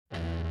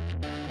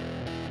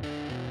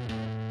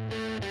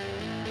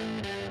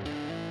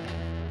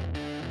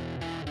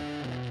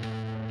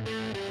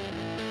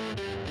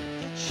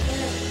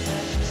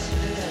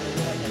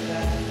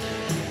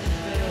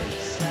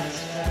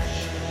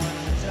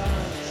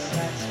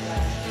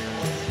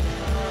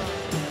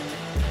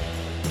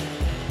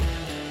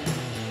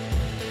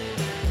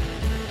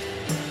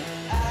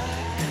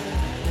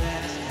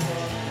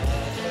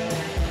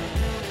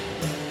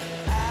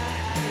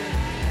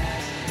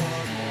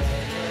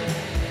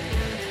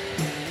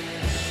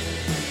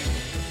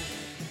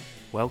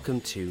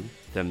Welcome to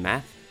The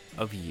Math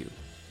of You,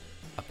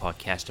 a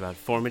podcast about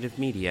formative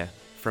media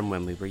from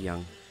when we were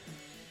young.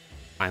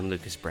 I'm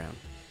Lucas Brown.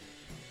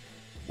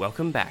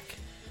 Welcome back.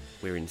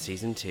 We're in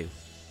Season 2.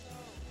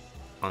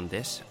 On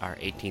this, our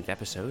 18th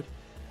episode,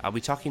 I'll be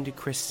talking to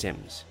Chris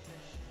Sims,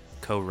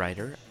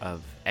 co-writer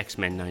of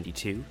X-Men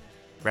 92,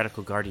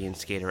 Radical Guardian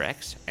Skater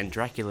X, and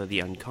Dracula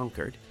the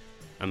Unconquered,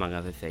 among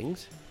other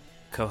things,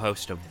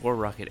 co-host of War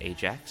Rocket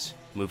Ajax,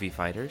 Movie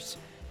Fighters,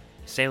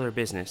 Sailor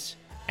Business,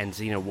 and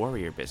Xena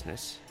Warrior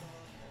Business,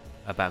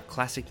 about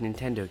classic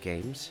Nintendo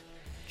games,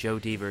 Joe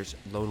Deaver's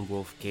Lone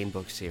Wolf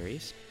Gamebook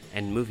series,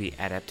 and movie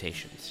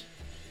adaptations.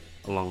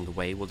 Along the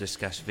way, we'll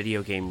discuss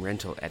video game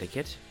rental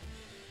etiquette,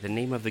 the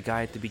name of the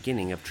guy at the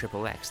beginning of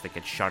Triple X that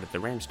gets shot at the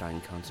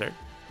Rammstein concert,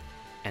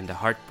 and the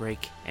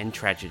heartbreak and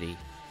tragedy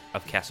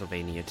of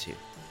Castlevania 2.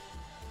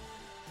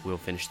 We'll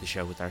finish the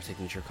show with our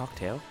signature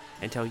cocktail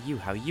and tell you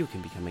how you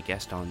can become a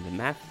guest on The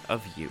Math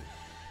of You.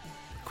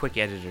 Quick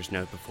editor's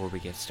note before we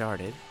get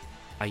started.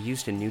 I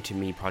used a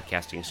new-to-me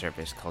podcasting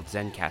service called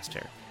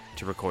Zencaster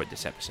to record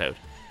this episode,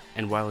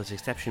 and while it's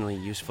exceptionally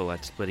useful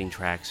at splitting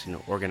tracks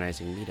and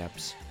organizing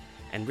meetups,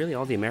 and really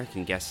all the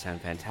American guests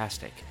sound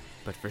fantastic,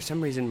 but for some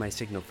reason my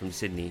signal from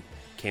Sydney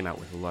came out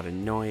with a lot of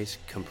noise,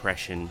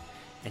 compression,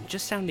 and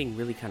just sounding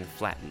really kind of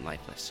flat and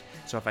lifeless.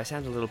 So if I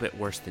sound a little bit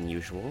worse than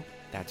usual,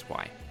 that's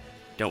why.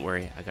 Don't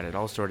worry, I got it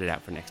all sorted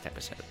out for next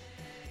episode.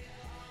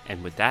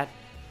 And with that,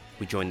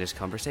 we join this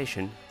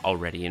conversation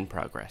already in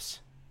progress.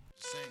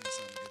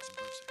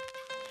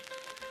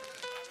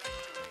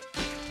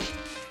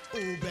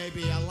 Oh,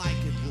 baby, I like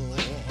it raw.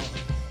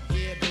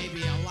 Yeah,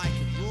 baby, I like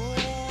it raw.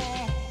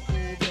 Oh,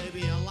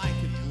 baby, I like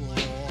it raw.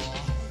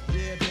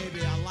 Yeah,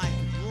 baby, I like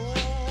it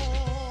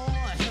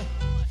raw.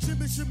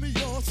 Shimmy, shimmy,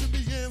 y'all, shimmy,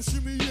 yeah,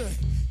 shimmy, yeah.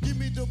 Give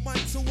me the mic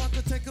so I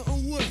can take it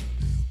away.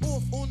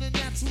 Off on the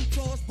natural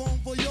charge, bon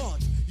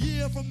voyage.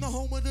 Yeah, from the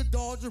home of the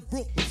Dodger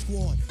Brooklyn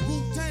squad.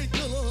 Wu-Tang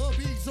Killer,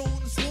 hubby's on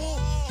the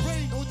swarm.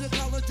 Rain on your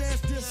college ass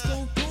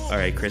disco dorm. All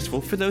right, Chris.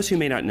 Well, for those who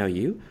may not know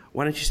you,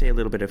 why don't you say a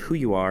little bit of who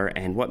you are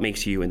and what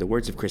makes you, in the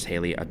words of Chris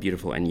Haley, a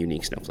beautiful and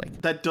unique snowflake?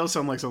 That does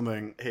sound like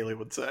something Haley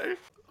would say.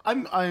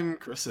 I'm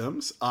Chris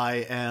Sims.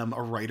 I am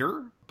a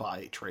writer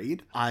by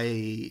trade.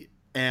 I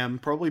am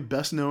probably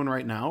best known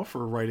right now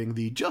for writing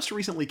the just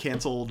recently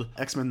canceled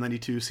X-Men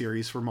 92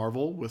 series for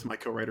Marvel with my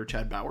co-writer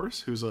Chad Bowers,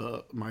 who's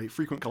my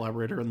frequent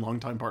collaborator and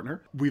longtime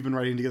partner. We've been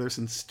writing together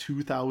since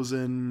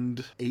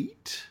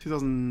 2008,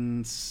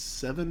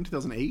 2007,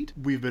 2008.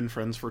 We've been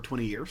friends for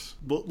 20 years.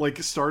 But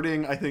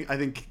starting, I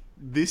think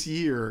this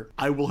year,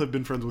 I will have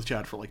been friends with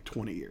Chad for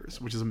 20 years,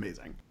 which is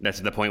amazing. That's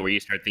the point where you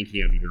start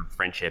thinking of your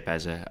friendship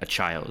as a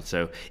child.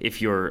 So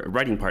if your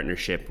writing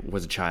partnership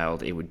was a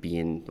child, it would be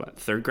in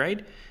third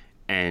grade?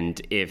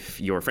 And if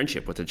your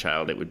friendship was a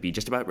child, it would be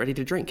just about ready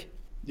to drink.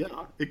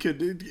 Yeah, it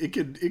could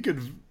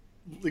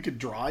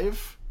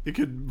drive. It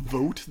could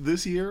vote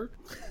this year.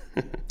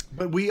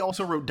 But we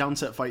also wrote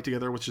Downset Fight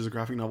together, which is a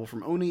graphic novel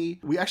from Oni.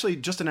 We actually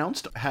just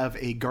announced have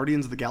a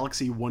Guardians of the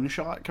Galaxy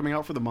one-shot coming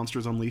out for the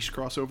Monsters Unleashed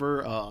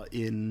crossover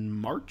in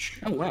March.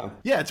 Oh, wow.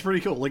 Yeah, it's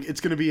pretty cool.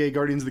 It's going to be a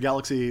Guardians of the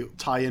Galaxy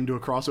tie-in to a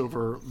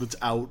crossover that's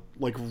out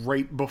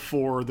right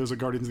before there's a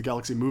Guardians of the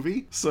Galaxy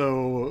movie.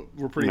 So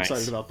we're pretty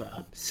excited about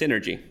that.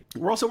 Synergy.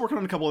 We're also working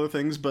on a couple other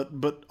things, but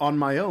on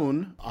my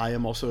own, I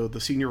am also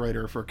the senior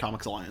writer for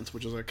Comics Alliance,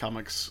 which is a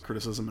comics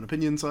criticism and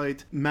opinion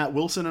site. Matt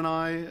Wilson and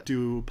I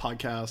do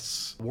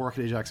podcasts, War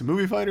Rocket Ajax and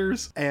Movie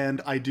Fighters,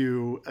 and I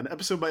do an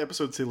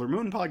episode-by-episode Sailor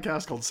Moon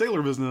podcast called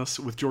Sailor Business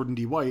with Jordan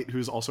D. White,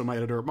 who's also my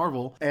editor at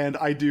Marvel, and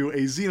I do a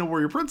Xena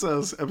Warrior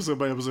Princess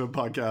episode-by-episode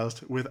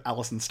podcast with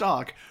Allison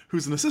Stock,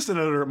 who's an assistant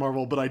editor at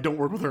Marvel, but I don't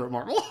work with her at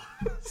Marvel.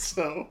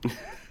 So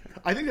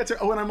I think that's it.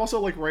 Oh, and I'm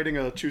also writing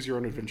a Choose Your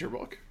Own Adventure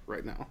book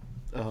right now.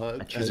 A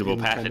choosable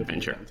path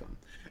adventure.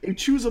 A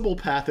choosable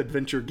path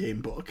adventure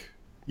game book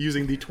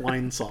using the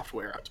Twine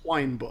software. A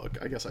Twine book,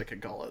 I guess I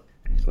could call it.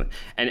 Excellent.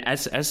 And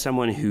as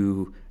someone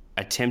who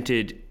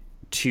attempted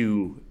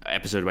to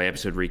episode by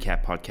episode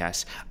recap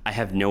podcasts, I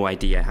have no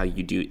idea how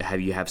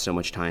you have so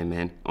much time,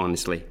 man,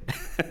 honestly.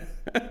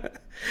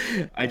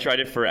 I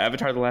tried it for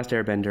Avatar: The Last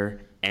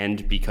Airbender,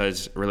 and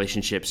because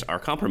relationships are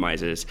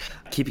compromises,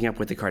 Keeping Up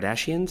with the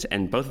Kardashians,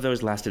 and both of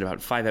those lasted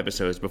about 5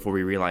 episodes before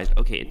we realized,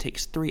 okay, it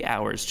takes 3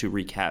 hours to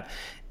recap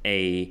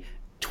a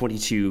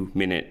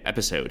 22-minute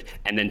episode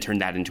and then turn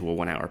that into a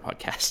 1-hour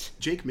podcast.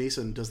 Jake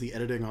Mason does the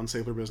editing on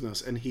Sailor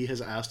Business, and he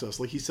has asked us,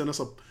 he sent us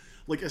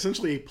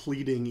essentially a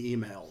pleading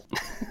email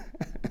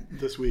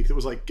this week that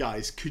was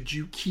guys, could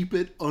you keep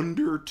it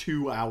under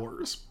 2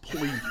 hours,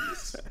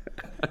 please?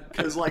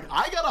 Because,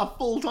 I got a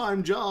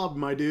full-time job,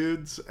 my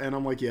dudes. And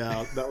I'm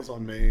yeah, that was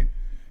on me.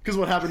 Because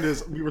what happened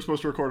is we were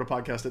supposed to record a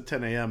podcast at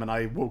 10 a.m. and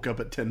I woke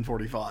up at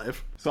 10:45.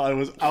 So I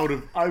was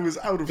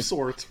out of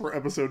sorts for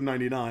episode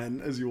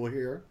 99, as you will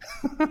hear.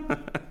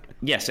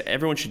 Yes,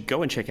 everyone should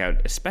go and check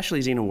out, especially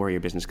Xena Warrior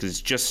Business, because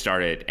it's just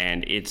started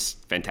and it's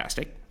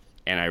fantastic.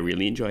 And I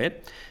really enjoy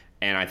it.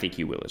 And I think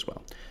you will as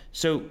well.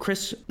 So,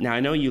 Chris, now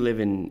I know you live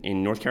in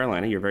North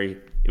Carolina. You're very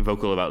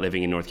vocal about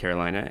living in North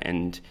Carolina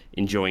and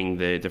enjoying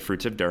the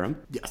fruits of Durham.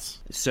 Yes.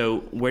 So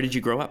where did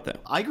you grow up, though?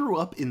 I grew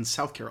up in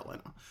South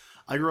Carolina.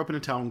 I grew up in a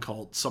town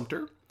called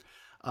Sumter,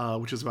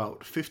 which is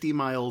about 50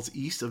 miles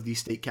east of the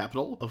state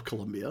capital of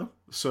Columbia.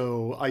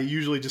 So I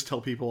usually just tell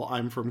people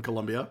I'm from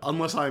Columbia,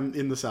 unless I'm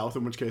in the South,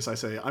 in which case I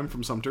say I'm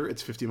from Sumter.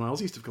 It's 50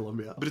 miles east of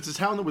Columbia. But it's a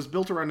town that was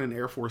built around an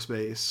Air Force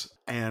base,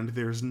 and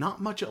there's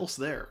not much else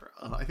there.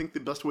 I think the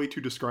best way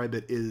to describe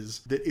it is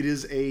that it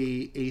is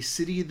a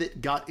city that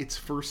got its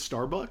first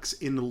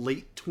Starbucks in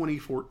late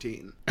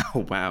 2014.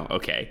 Oh, wow.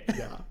 Okay.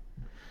 Yeah.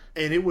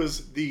 And it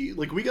was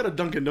we got a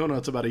Dunkin'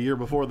 Donuts about a year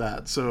before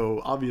that,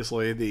 so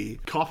obviously the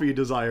coffee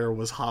desire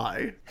was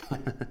high.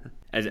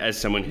 As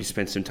someone who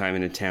spent some time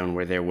in a town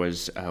where there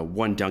was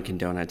one Dunkin'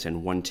 Donuts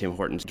and one Tim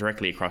Hortons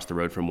directly across the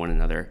road from one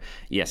another,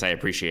 yes, I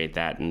appreciate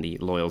that and the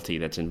loyalty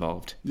that's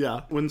involved.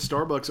 Yeah, when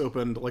Starbucks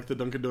opened, the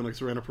Dunkin' Donuts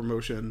ran a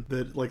promotion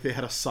that they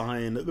had a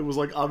sign that was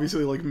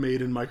obviously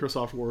made in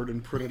Microsoft Word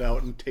and printed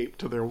out and taped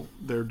to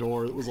their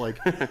door. It was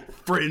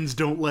friends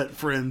don't let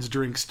friends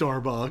drink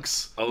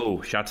Starbucks.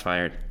 Oh, shots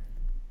fired.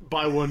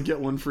 Buy one, get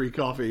one free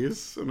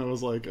coffees. And I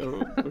was like,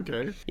 oh,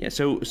 okay. Yeah,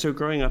 so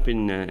growing up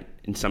in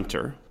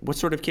Sumter, what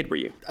sort of kid were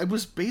you? I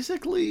was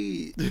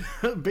basically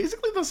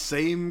the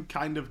same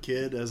kind of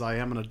kid as I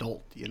am an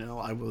adult,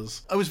 I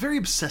was very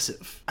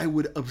obsessive. I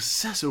would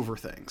obsess over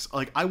things.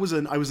 I was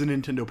a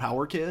Nintendo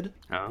Power kid.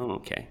 Oh,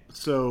 okay.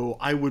 So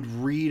I would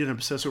read and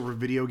obsess over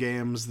video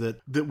games that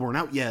weren't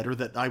out yet or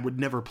that I would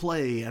never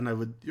play, and I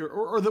would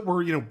or that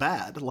were,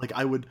 bad.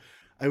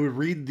 I would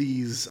read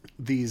these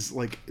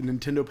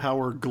Nintendo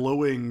Power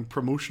glowing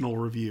promotional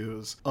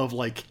reviews of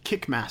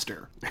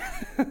Kickmaster,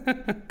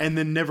 and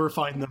then never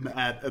find them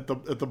at the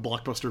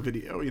Blockbuster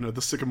Video,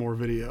 the Sycamore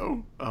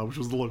Video, which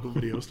was the local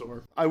video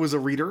store. I was a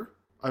reader.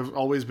 I've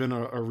always been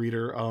a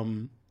reader.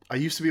 I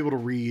used to be able to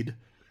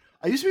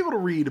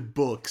read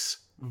books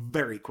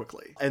very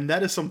quickly, and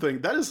that is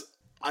something that is.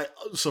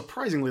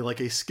 Surprisingly,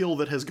 a skill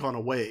that has gone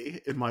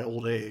away in my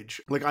old age.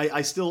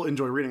 I still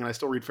enjoy reading and I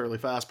still read fairly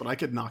fast, but I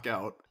could knock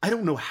out, I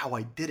don't know how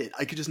I did it.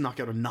 I could just knock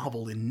out a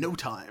novel in no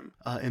time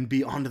and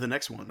be on to the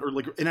next one.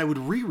 And I would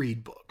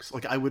reread books.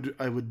 I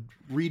would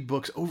read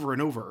books over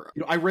and over.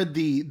 I read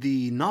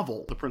the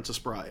novel, The Princess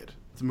Bride,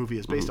 the movie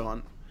is based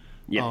on.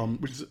 Yeah.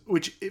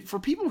 Which for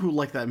people who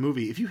like that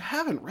movie, if you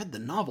haven't read the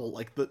novel,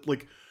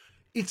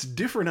 it's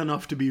different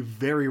enough to be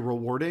very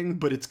rewarding,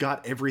 but it's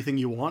got everything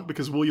you want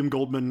because William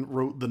Goldman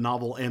wrote the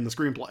novel and the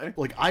screenplay.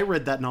 I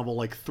read that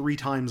novel 3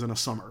 times in a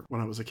summer when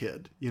I was a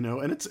kid,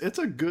 and it's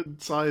a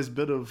good sized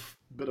bit of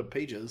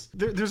pages.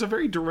 There's a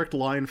very direct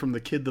line from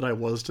the kid that I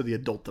was to the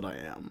adult that I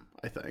am,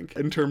 I think,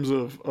 in terms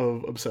of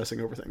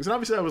obsessing over things. And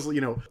obviously I was,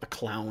 a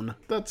clown.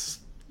 That's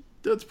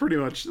pretty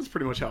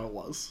much how it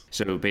was.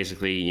 So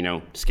basically,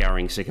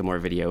 scouring Sycamore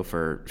Video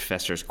for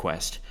Fester's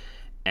Quest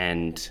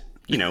and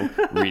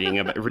reading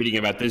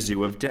about the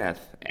Zoo of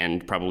Death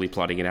and probably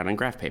plotting it out on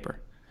graph paper.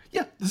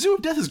 Yeah, the Zoo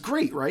of Death is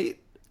great, right?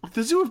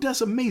 The Zoo of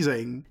Death's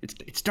amazing.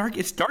 It's dark.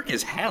 It's dark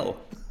as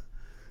hell.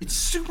 It's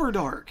super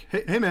dark.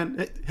 Hey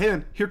man,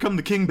 here come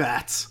the king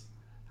bats.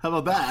 How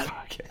about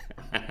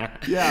that?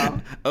 Yeah.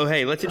 Oh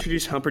hey, let's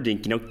introduce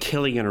Humperdinck.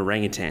 Killing an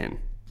orangutan.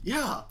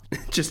 Yeah.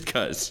 Just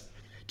cause.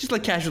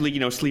 Just casually,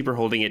 sleeper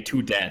holding it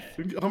to death.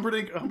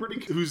 Humperdinck,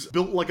 who's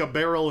built like a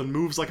barrel and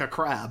moves like a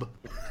crab.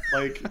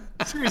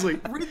 Seriously,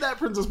 read that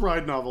Princess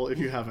Bride novel if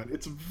you haven't.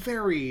 It's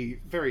very,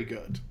 very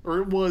good. Or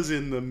it was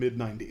in the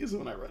mid-90s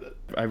when I read it.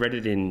 I read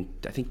it in,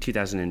 I think,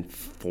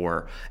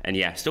 2004. And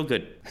yeah, still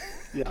good.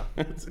 Yeah,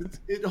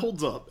 it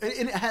holds up.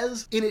 And it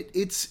has,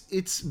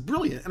 it's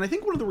brilliant. And I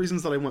think one of the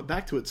reasons that I went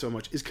back to it so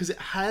much is because it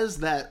has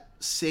that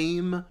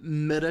same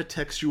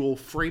metatextual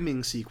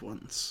framing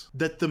sequence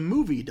that the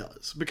movie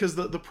does, because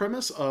the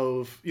premise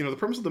of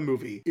the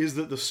movie is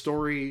that the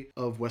story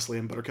of Wesley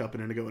and Buttercup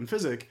and Indigo and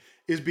Physic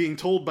is being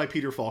told by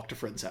Peter Falk to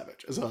Fred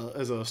Savage as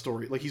a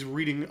story, he's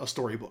reading a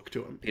storybook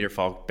to him. Peter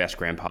Falk, best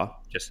grandpa,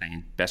 just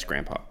saying, best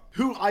grandpa,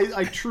 who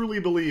I truly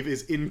believe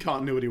is in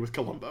continuity with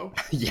Columbo.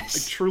 Yes,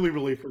 I truly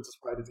believe Princess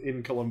Bride is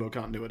in Columbo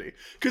continuity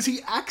because he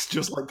acts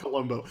just like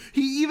Columbo.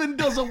 He even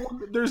does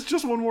there's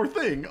just one more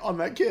thing on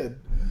that kid.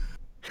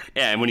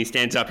 Yeah, and when he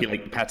stands up, he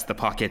pats the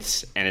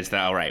pockets, and it's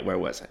all right. Where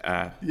was it?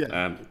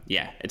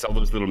 Yeah, it's all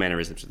those little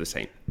mannerisms are the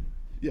same.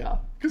 Yeah,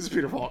 because it's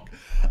Peter Falk.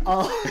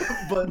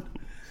 But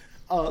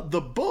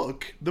the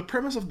book, the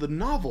premise of the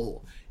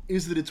novel,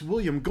 is that it's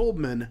William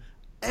Goldman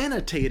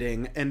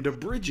annotating and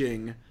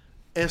abridging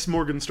S.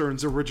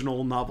 Morgenstern's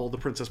original novel, The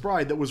Princess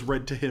Bride, that was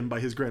read to him by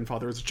his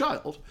grandfather as a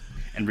child.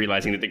 And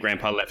realizing that the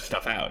grandpa left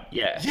stuff out.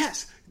 Yeah.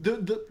 Yes.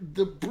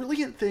 The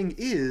brilliant thing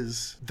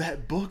is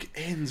that book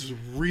ends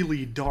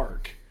really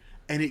dark,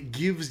 and it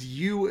gives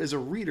you as a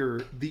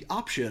reader the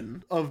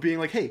option of being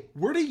like, hey,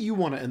 where do you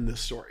want to end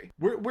this story?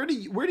 Where do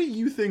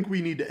you think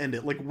we need to end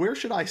it? Where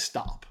should I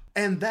stop?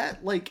 And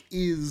that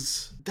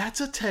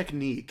that's a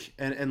technique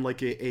and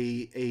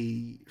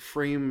a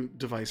frame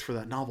device for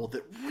that novel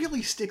that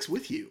really sticks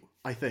with you,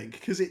 I think,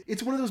 because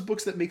it's one of those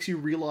books that makes you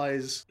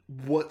realize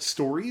what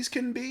stories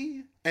can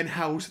be and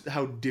how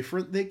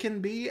different they can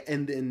be,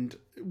 and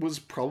was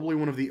probably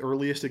one of the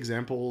earliest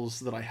examples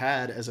that I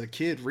had as a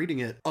kid reading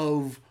it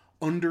of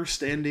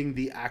understanding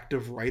the act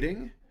of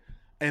writing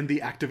and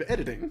the act of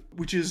editing,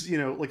 which is,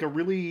 like a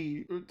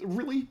really,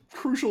 really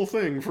crucial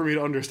thing for me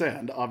to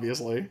understand,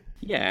 obviously.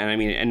 Yeah, and I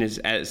mean, and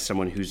as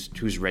someone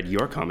who's read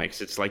your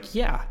comics, it's like,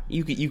 yeah,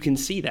 you can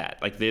see that.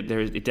 Like,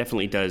 it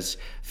definitely does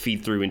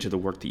feed through into the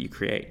work that you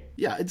create.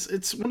 Yeah,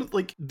 it's one of,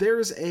 like,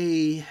 there's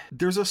a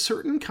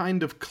certain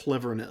kind of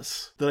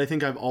cleverness that I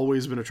think I've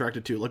always been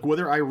attracted to. Like,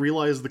 whether I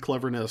realize the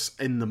cleverness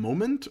in the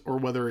moment or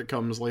whether it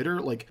comes later,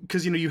 like,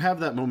 because, you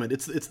have that moment.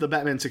 It's the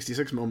Batman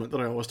 66 moment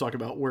that I always talk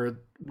about, where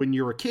when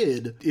you're a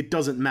kid, it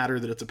doesn't matter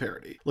that it's a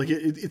parody. Like,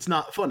 it's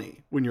not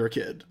funny when you're a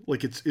kid.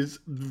 Like, it's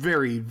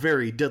very,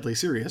 very deadly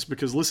serious,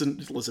 because listen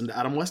to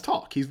Adam West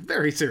talk. He's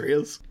very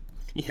serious.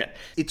 Yeah.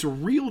 It's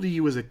real to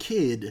you as a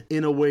kid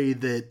in a way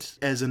that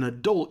as an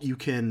adult you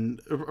can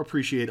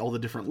appreciate all the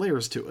different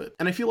layers to it.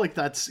 And I feel like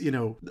that's,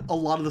 a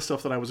lot of the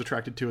stuff that I was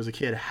attracted to as a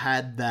kid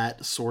had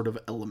that sort of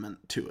element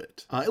to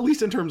it. At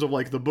least in terms of,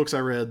 like, the books I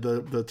read,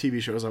 the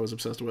TV shows I was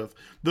obsessed with.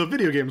 The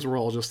video games were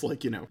all just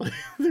like, they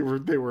were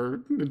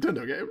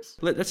Nintendo games.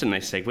 That's a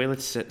nice segue.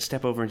 Let's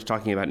step over into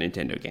talking about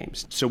Nintendo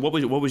games. So what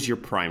was your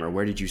primer?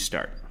 Where did you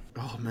start?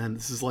 Oh man,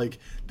 this is like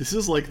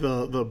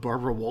the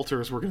Barbara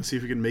Walters, we're gonna see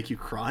if we can make you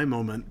cry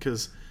moment,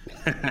 because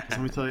let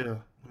me tell you,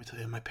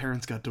 my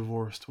parents got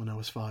divorced when I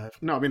was 5.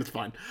 No, I mean, it's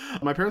fine.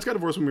 My parents got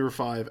divorced when we were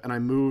 5, and I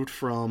moved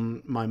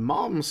from my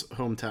mom's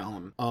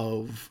hometown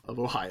of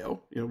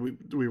Ohio.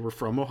 We were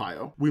from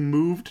Ohio. We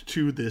moved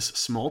to this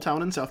small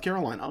town in South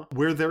Carolina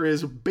where there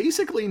is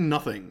basically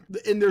nothing.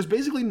 And there's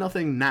basically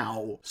nothing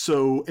now.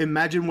 So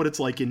imagine what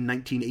it's like in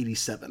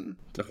 1987.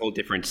 It's a whole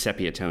different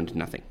sepia-toned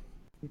nothing.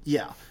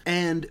 Yeah.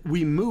 And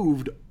we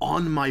moved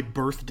on my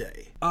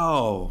birthday.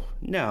 Oh,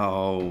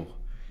 no.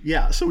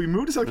 Yeah, so we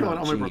moved to South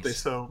Carolina on my birthday, geez.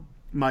 so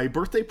my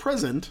birthday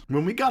present,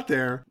 when we got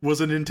there,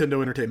 was a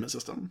Nintendo Entertainment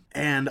System.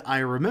 And I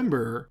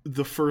remember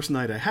the first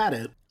night I had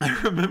it, I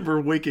remember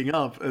waking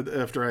up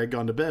after I had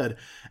gone to bed,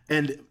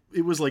 and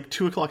it was like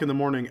 2 o'clock in the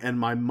morning, and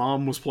my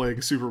mom was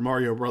playing Super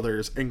Mario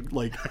Brothers and,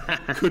 like,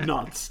 could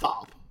not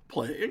stop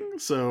playing.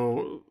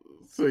 So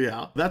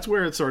yeah, that's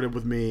where it started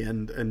with me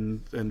and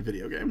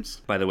video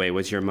games. By the way,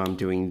 was your mom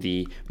doing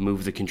the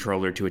move the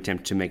controller to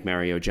attempt to make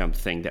Mario jump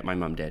thing that my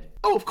mom did?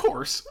 Oh, of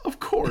course.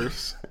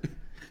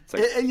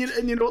 Like, and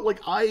you know what,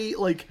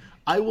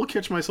 I will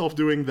catch myself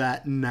doing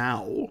that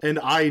now, and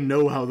I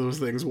know how those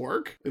things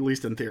work, at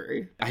least in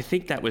theory. I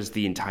think that was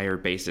the entire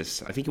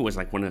basis. I think it was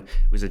like it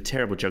was a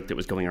terrible joke that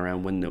was going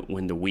around when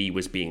the Wii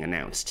was being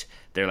announced.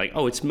 They're like,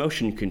 oh, it's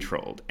motion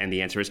controlled. And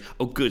the answer is,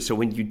 oh, good. So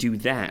when you do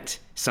that,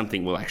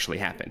 something will actually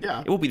happen.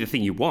 Yeah. It won't be the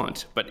thing you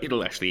want, but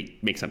it'll actually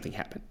make something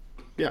happen.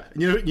 Yeah.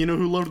 You know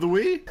who loved the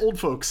Wii? Old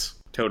folks.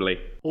 Totally.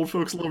 Old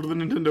folks loved the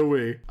Nintendo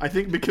Wii. I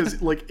think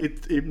because, like,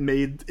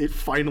 it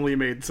finally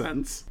made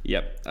sense.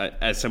 Yep.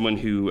 As someone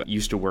who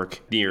used to work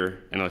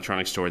near an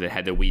electronics store that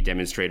had the Wii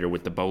demonstrator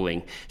with the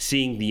bowling,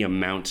 seeing the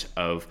amount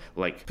of,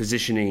 like,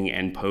 positioning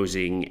and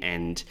posing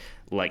and,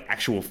 like,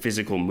 actual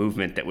physical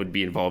movement that would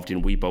be involved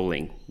in Wii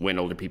bowling when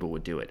older people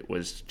would do it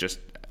was just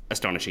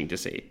astonishing to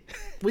see.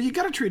 Well, you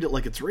gotta treat it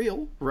like it's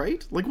real,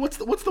 right? Like, what's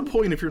the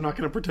point if you're not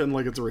gonna pretend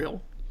like it's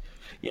real?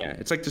 Yeah,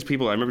 it's like those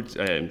people, I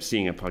remember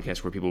seeing a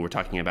podcast where people were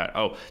talking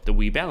about, the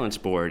Wii balance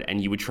board,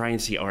 and you would try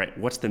and see, all right,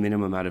 what's the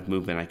minimum amount of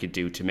movement I could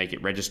do to make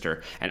it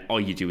register, and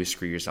all you do is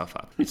screw yourself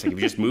up. It's like, if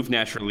you just move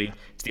naturally,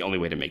 it's the only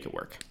way to make it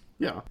work.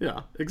 Yeah,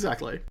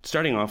 exactly.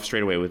 Starting off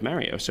straight away with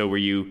Mario, so were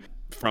you,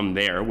 from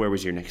there, where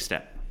was your next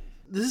step?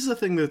 This is a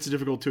thing that's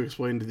difficult to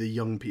explain to the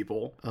young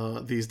people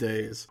these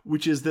days,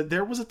 which is that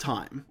there was a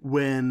time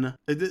when,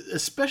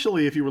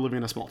 especially if you were living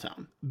in a small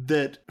town,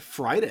 that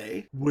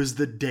Friday was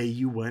the day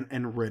you went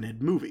and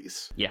rented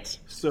movies. Yes.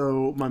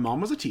 So my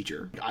mom was a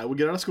teacher. I would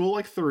get out of school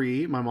like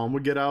 3. My mom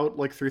would get out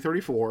like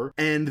 3:34.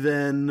 And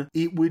then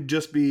it would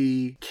just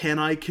be, can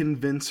I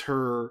convince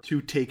her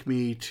to take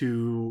me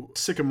to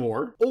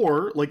Sycamore?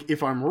 Or, like,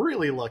 if I'm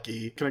really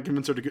lucky, can I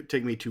convince her to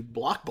take me to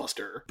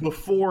Blockbuster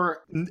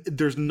before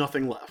there's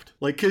nothing left?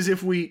 Like, because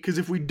if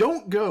we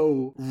don't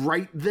go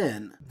right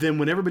then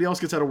when everybody else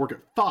gets out of work at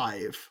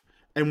 5,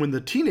 and when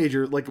the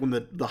teenager, like when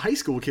the high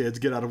school kids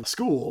get out of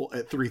school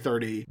at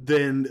 3:30,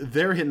 then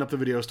they're hitting up the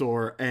video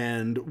store,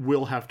 and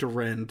we'll have to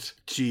rent,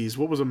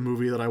 what was a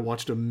movie that I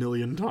watched a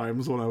million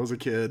times when I was a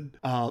kid?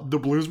 The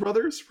Blues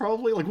Brothers,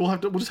 probably. Like, we'll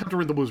just have to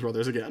rent the Blues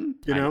Brothers again,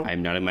 you know?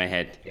 I'm not in my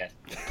head yet.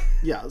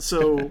 Yeah,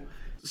 so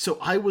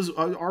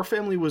our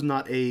family was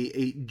not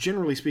a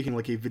generally speaking,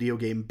 like, a video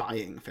game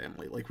buying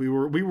family. Like, we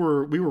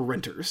were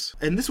renters.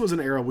 And this was an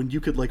era when you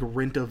could, like,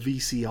 rent a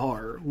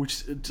VCR,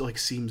 which, like,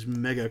 seems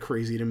mega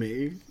crazy to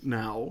me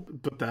now.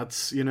 But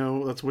that's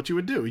what you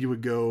would do. You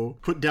would go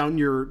put down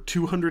your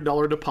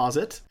 $200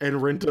 deposit and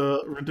rent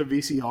a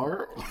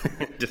VCR.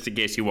 Just in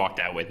case you walked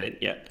out with it,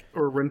 yeah.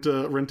 or rent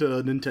a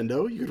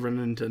Nintendo. You could rent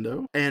a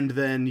Nintendo, and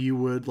then you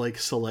would like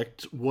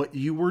select what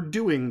you were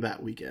doing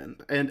that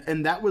weekend.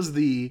 And that was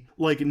the,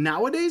 like,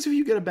 nowadays if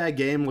you get a bad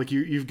game, like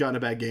you've gotten a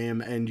bad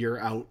game and you're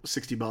out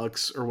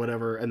 $60 or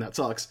whatever, and that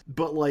sucks.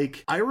 But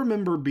like, I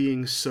remember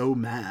being so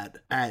mad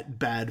at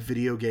bad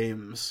video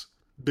games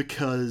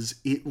because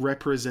it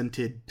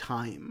represented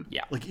time.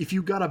 Yeah. Like, if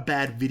you got a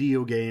bad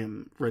video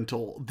game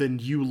rental, then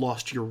you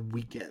lost your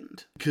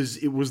weekend because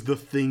it was the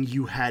thing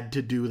you had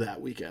to do that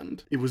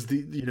weekend. It was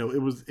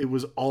it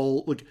was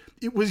all, like,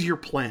 it was your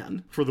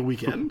plan for the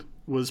weekend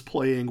was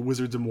playing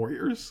Wizards and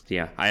Warriors.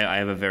 Yeah, I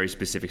have a very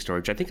specific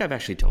story, which I think I've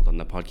actually told on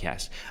the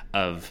podcast,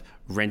 of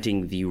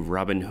renting the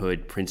Robin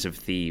Hood Prince of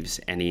Thieves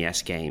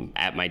NES game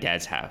at my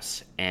dad's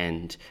house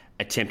and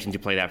attempting to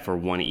play that for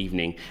one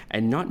evening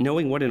and not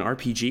knowing what an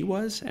RPG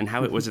was and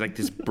how it was like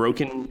this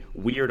broken,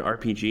 weird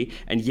RPG.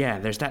 And yeah,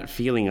 there's that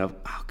feeling of,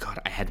 oh God,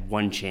 I had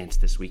one chance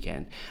this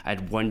weekend. I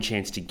had one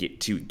chance to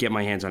get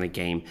my hands on a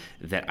game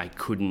that I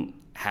couldn't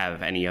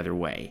have any other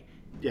way.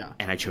 Yeah.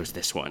 And I chose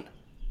this one.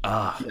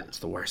 It's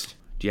the worst.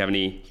 Do you have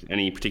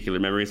any particular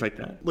memories like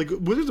that? Like,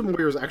 Wizards and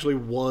Warriors actually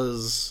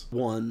was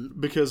one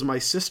because my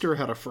sister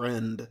had a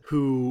friend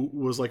who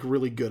was like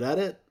really good at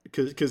it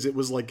because it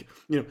was like,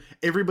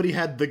 everybody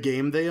had the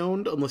game they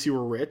owned unless you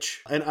were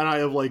rich. And I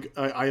have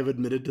I have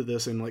admitted to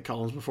this in like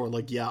columns before,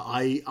 like, yeah,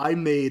 I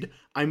made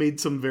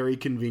some very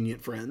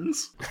convenient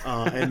friends,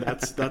 and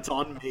that's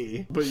on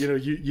me. But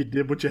you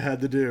did what you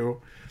had to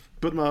do.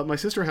 But my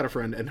sister had a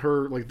friend, and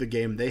her, like, the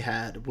game they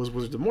had was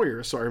Wizards and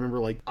Warriors. So I remember,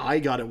 like, I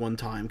got it one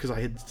time because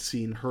I had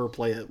seen her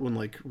play it when,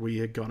 like, we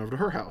had gone over to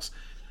her house.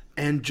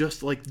 And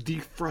just, like, the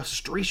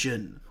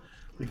frustration,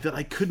 like, that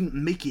I couldn't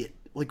make it.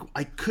 Like,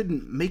 I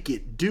couldn't make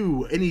it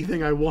do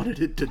anything I wanted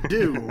it to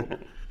do.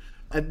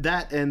 And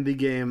that and the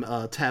game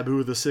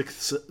Taboo, the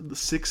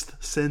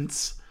Sixth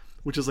Sense,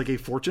 which is, like, a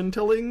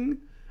fortune-telling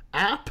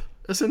app,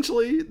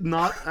 essentially.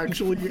 Not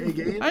actually a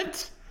game.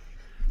 What?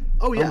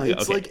 Oh, yeah.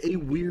 It's, okay. Like, a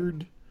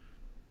weird...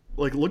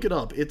 Like, look it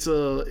up. It's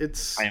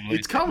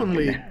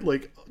commonly,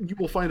 like, you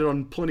will find it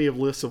on plenty of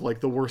lists of,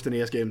 like, the worst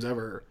NES games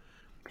ever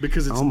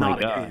because it's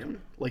not a game.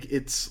 Like,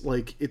 it's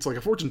like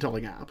a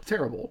fortune-telling app.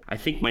 Terrible. I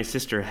think my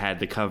sister had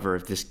the cover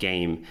of this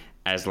game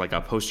as, like, a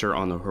poster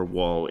on her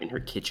wall in her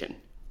kitchen.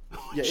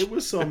 Yeah, it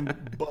was some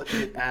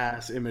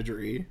budget-ass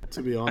imagery,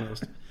 to be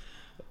honest.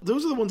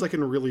 Those are the ones I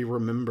can really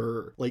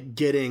remember, like,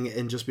 getting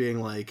and just being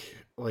like,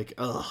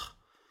 ugh,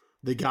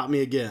 they got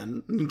me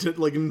again.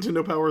 Like,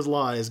 Nintendo Power's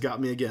lies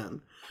got me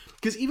again.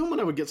 Because even when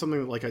I would get something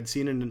that, like, I'd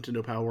seen in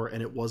Nintendo Power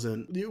and it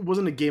wasn't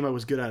a game I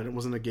was good at, it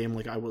wasn't a game,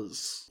 like, I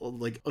was,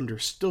 like,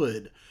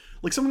 understood.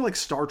 Like, something like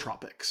Star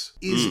Tropics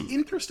is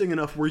interesting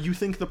enough where you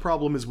think the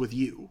problem is with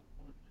you,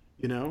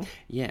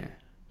 Yeah.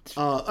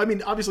 I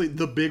mean, obviously,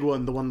 the big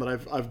one, the one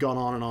that I've gone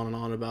on and on and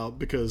on about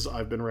because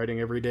I've been writing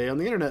every day on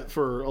the internet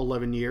for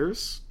 11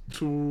 years,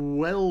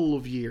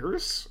 12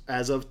 years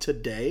as of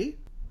today.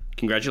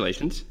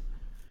 Congratulations.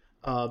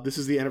 This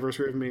is the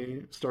anniversary of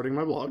me starting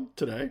my blog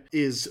today,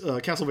 is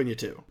Castlevania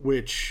 2,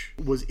 which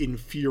was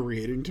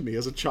infuriating to me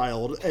as a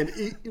child, and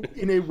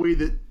in a way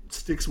that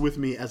sticks with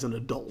me as an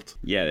adult.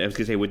 Yeah, I was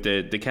going to say, with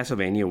the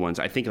Castlevania ones,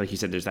 I think, like you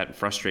said, there's that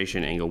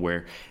frustration angle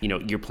where,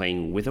 you're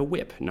playing with a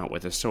whip, not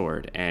with a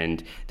sword,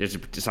 and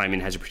Simon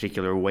has a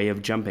particular way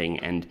of jumping,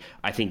 and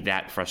I think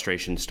that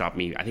frustration stopped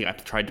me. I think I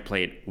tried to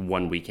play it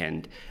one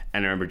weekend,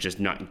 and I remember just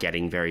not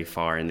getting very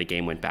far, and the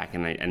game went back,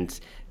 and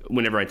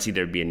whenever I'd see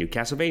there'd be a new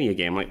Castlevania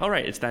game, I'm like, all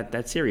right, it's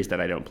that series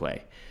that I don't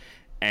play.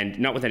 And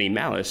not with any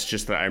malice,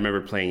 just that I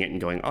remember playing it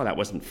and going, oh, that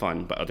wasn't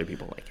fun, but other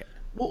people like it.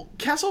 Well,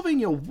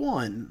 Castlevania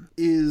 1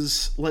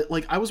 is,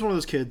 like I was one of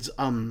those kids,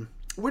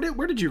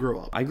 where did you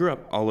grow up? I grew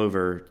up all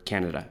over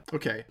Canada.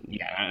 Okay.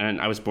 Yeah,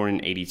 and I was born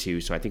in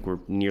 82, so I think we're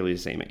nearly the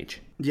same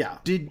age. Yeah.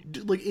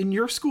 Did like, in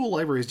your school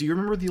libraries, do you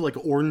remember the, like,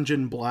 orange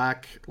and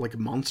black, like,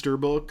 monster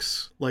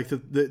books? Like,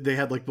 they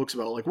had, like, books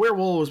about, like,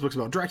 werewolves, books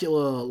about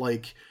Dracula,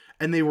 like...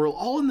 And they were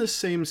all in this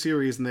same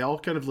series, and they all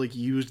kind of, like,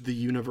 used the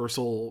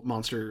Universal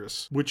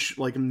monsters, which,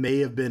 like, may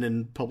have been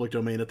in public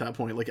domain at that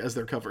point, like, as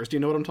their covers. Do you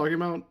know what I'm talking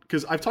about?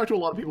 Because I've talked to a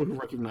lot of people who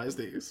recognize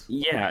these.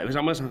 Yeah, it was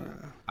almost...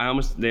 I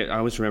almost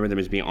remember them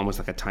as being almost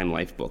like a Time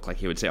Life book. Like,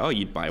 he would say, oh,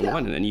 you'd buy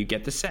one, and then you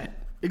get the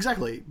set.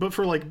 Exactly, but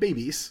for, like,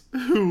 babies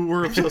who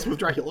were obsessed with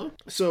Dracula.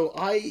 So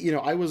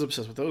I was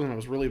obsessed with those, and I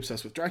was really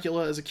obsessed with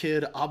Dracula as a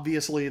kid.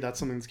 Obviously, that's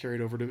something that's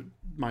carried over to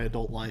my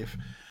adult life.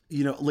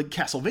 Like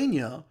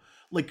Castlevania...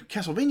 Like,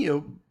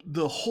 Castlevania,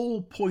 the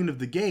whole point of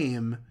the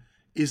game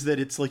is that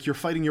it's like you're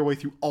fighting your way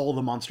through all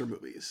the monster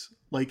movies.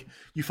 Like,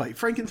 you fight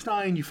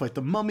Frankenstein, you fight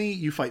the Mummy,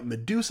 you fight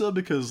Medusa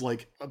because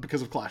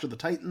of Clash of the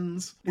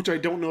Titans, which I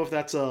don't know if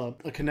that's a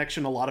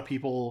connection a lot of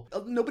people...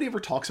 Nobody ever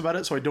talks about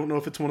it, so I don't know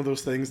if it's one of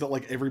those things that,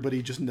 like,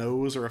 everybody just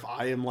knows, or if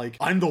I'm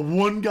the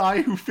one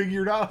guy who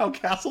figured out how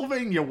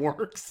Castlevania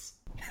works.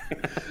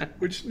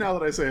 Which, now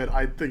that I say it,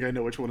 I think I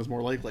know which one is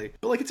more likely.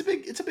 But like, it's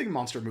a big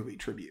monster movie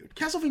tribute.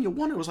 Castlevania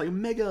 1 I was like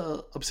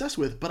mega obsessed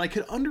with, but I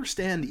could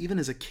understand even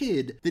as a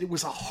kid that it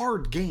was a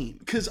hard game.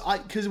 Because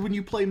when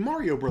you play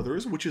Mario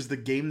Brothers, which is the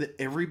game that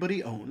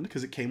everybody owned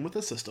because it came with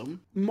a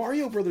system,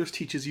 Mario Brothers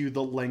teaches you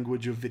the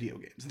language of video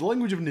games, the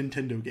language of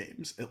Nintendo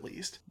games at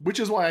least. Which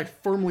is why I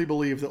firmly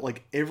believe that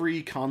like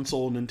every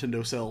console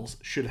Nintendo sells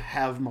should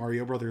have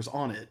Mario Brothers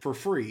on it for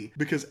free,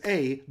 because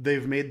A,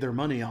 they've made their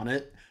money on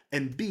it,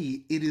 and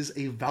B, it is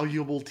a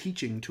valuable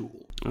teaching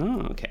tool.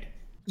 Oh, okay.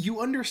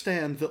 You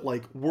understand that,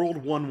 like,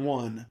 World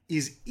 1-1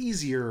 is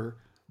easier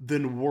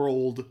than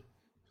World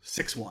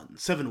 6-1,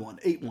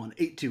 7-1, 8-1,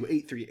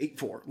 8-2, 8-3,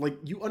 8-4. Like,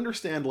 you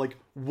understand, like,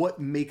 what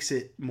makes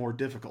it more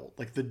difficult.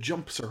 Like, the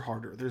jumps are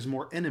harder, there's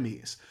more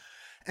enemies.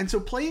 And so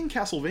playing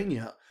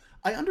Castlevania,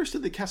 I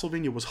understood that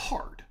Castlevania was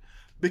hard,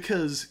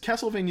 because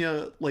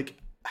Castlevania, like,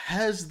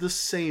 has the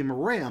same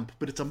ramp,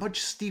 but it's a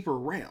much steeper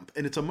ramp,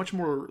 and it's a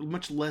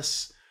much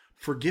less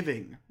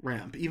forgiving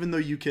ramp. Even though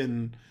you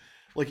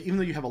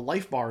have a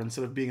life bar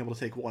instead of being able to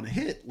take one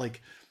hit,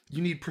 like,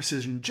 you need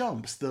precision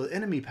jumps. The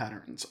enemy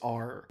patterns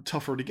are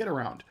tougher to get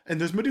around, and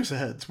there's Medusa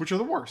heads, which are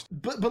the worst.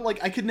 But like,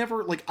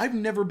 I've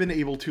never been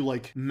able to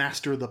like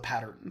master the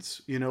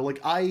patterns. You know, like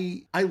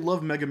I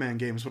love Mega Man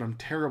games, but I'm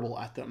terrible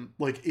at them.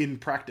 Like in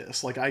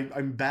practice, like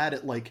I'm bad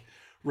at like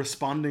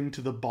responding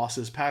to the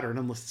boss's pattern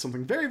unless it's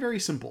something very, very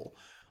simple.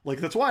 Like,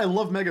 that's why I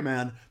love Mega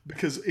Man,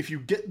 because if you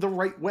get the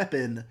right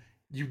weapon,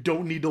 you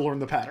don't need to learn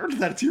the pattern.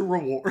 That's your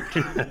reward.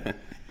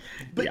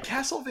 But yeah.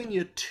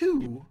 Castlevania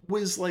 2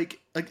 was like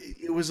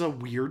it was a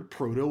weird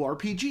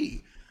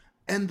proto-RPG.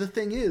 And the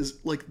thing is,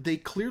 like, they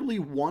clearly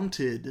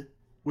wanted,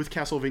 with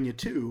Castlevania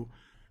 2,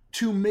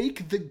 to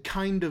make the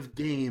kind of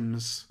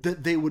games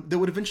that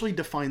would eventually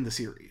define the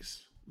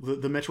series.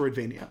 The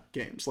Metroidvania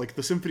games, like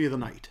the Symphony of the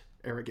Night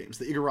era games,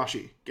 the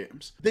Igarashi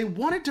games. They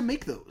wanted to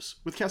make those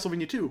with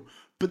Castlevania 2,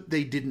 but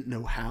they didn't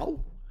know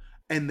how.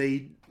 And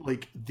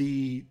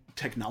the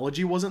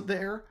technology wasn't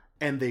there,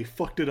 and they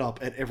fucked it up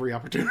at every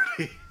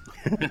opportunity.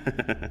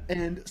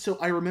 And so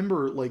I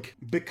remember, like,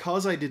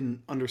 because I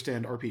didn't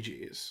understand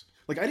RPGs,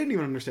 like, I didn't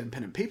even understand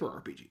pen and paper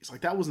RPGs.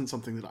 Like, that wasn't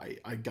something that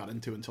I got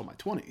into until my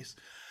 20s.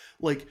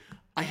 Like,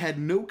 I had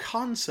no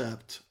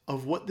concept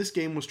of what this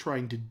game was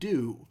trying to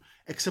do,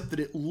 except that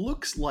it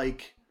looks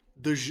like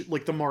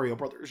the Mario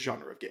Brothers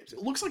genre of games. It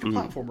looks like a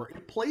platformer.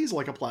 It plays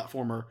like a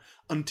platformer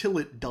until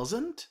it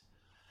doesn't.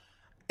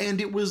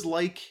 And it was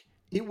like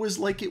it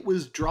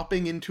was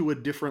dropping into a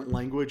different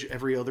language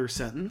every other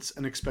sentence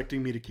and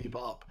expecting me to keep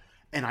up.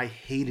 And I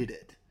hated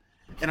it.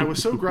 And I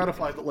was so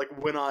gratified that, like,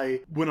 when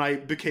I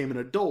became an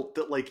adult,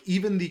 that, like,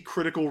 even the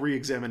critical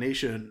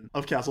re-examination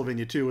of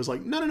Castlevania 2 was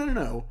like,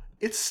 no.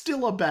 It's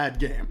still a bad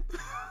game.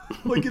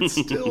 Like, it's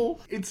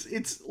still,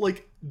 it's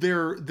like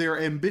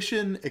their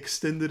ambition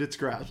extended its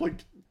grasp.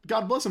 Like,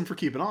 God bless them for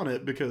keeping on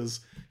it, because,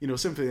 you know,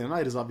 Symphony of the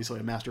Night is obviously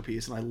a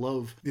masterpiece, and I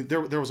love...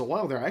 There was a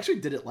while there, I actually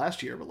did it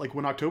last year, but, like,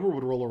 when October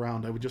would roll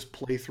around, I would just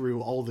play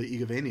through all the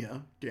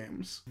Igavania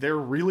games. They're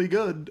really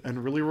good,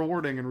 and really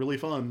rewarding, and really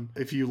fun,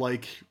 if you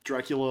like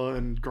Dracula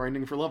and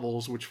grinding for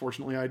levels, which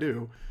fortunately I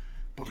do.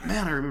 But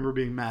man, I remember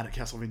being mad at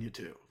Castlevania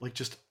 2. Like,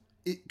 just...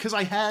 Because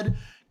I had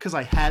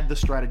the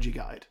strategy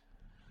guide.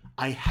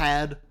 I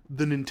had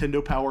the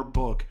Nintendo Power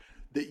book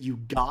that you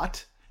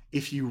got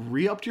if you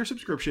re-upped your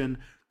subscription.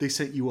 They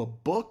sent you a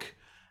book,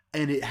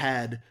 and it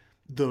had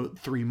the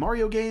 3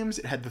 Mario games,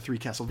 it had the 3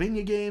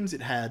 Castlevania games,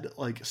 it had,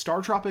 like,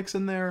 Star Tropics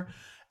in there,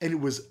 and it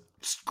was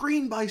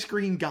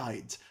screen-by-screen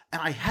guides.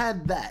 And I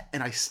had that,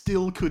 and I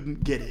still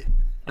couldn't get it.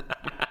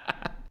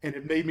 And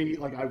it made me,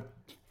 like, At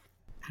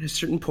a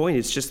certain point,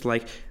 it's just,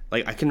 like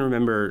I can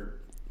remember...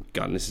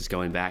 God, and this is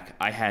going back.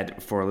 I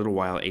had, for a little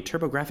while, a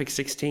TurboGrafx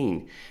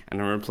 16, and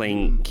I remember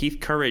playing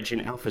Keith Courage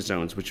in Alpha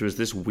Zones, which was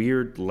this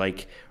weird,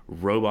 like,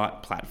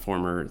 robot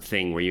platformer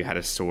thing where you had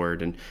a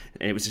sword, and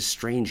it was a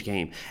strange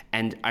game.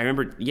 And I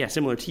remember,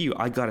 similar to you,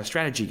 I got a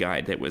strategy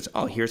guide that was,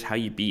 here's how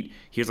you beat,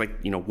 here's, like,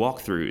 you know,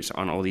 walkthroughs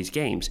on all these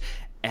games.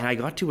 And I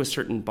got to a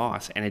certain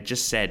boss, and it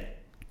just said,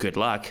 good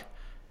luck.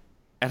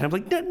 And I'm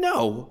like,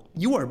 no,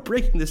 you are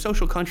breaking the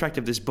social contract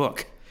of this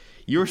book.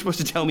 You're supposed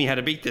to tell me how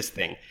to beat this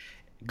thing.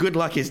 Good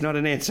luck is not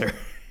an answer.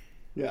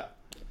 Yeah,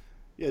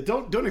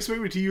 don't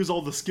expect me to use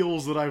all the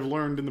skills that I've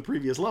learned in the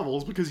previous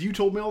levels, because you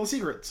told me all the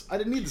secrets. I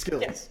didn't need the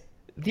skills. Yes.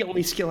 The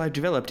only skill I've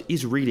developed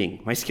is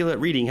reading. My skill at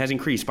reading has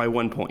increased by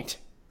 1 point.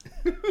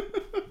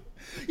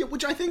 Yeah,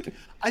 which I think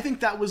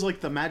that was,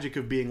 like, the magic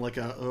of being like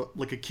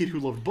a kid who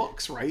loved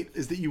books, right?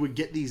 Is that you would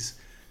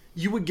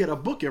get a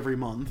book every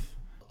month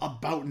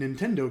about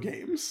Nintendo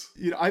games.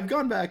 You know, I've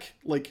gone back,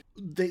 like,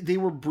 they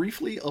were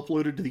briefly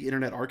uploaded to the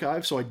Internet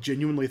Archive, so I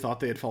genuinely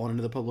thought they had fallen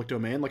into the public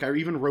domain. Like, I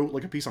even wrote,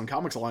 like, a piece on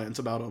Comics Alliance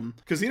about them,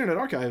 because the Internet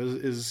Archive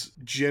is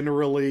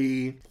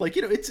generally, like,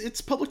 you know, it's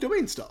public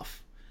domain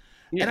stuff.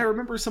 And I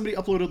remember somebody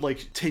uploaded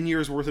like 10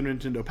 years worth of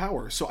Nintendo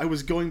Power. So I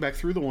was going back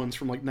through the ones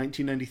from like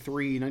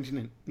 1993,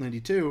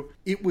 1992.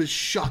 It was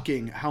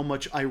shocking how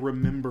much I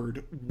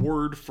remembered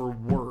word for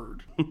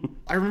word.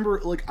 I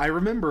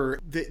remember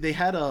they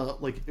had a,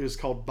 like, it was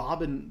called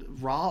Rob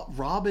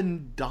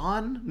and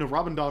Don? No,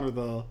 Rob and Don are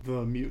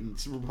the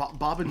mutants.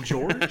 Bob and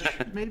George,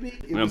 maybe?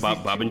 No,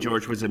 Bob and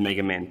George was a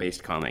Mega Man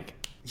based comic.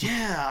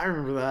 Yeah, I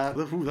remember that.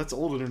 Ooh, that's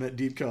old internet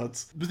deep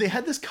cuts. But they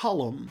had this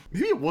column.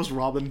 Maybe it was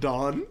Rob and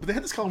Don. But they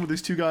had this column where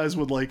these two guys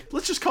would, like,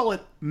 let's just call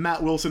it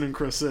Matt Wilson and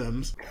Chris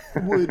Sims,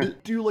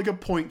 would do, like, a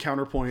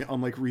point-counterpoint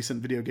on, like,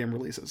 recent video game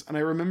releases. And I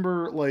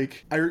remember,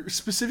 like, I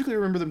specifically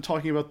remember them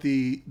talking about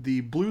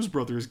the Blues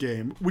Brothers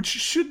game, which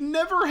should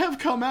never have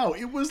come out.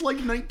 It was, like,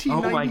 1992.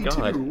 Oh, my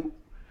God.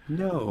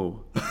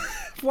 No.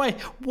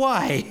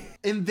 Why?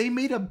 And they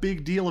made a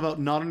big deal about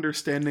not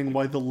understanding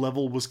why the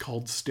level was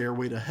called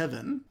Stairway to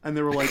Heaven. And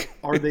they were like,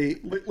 are they,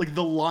 like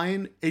the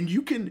line, and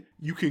you can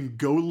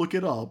go look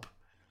it up.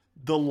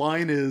 The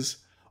line is,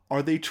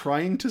 are they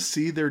trying to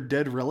see their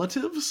dead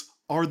relatives?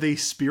 Are they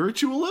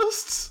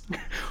spiritualists?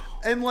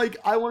 And like,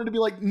 I wanted to be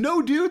like,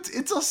 no dudes,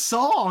 it's a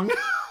song.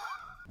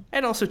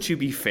 And also, to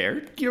be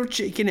fair,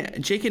 Jake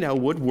and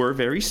Elwood were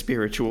very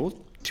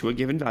spiritual, to a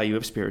given value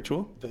of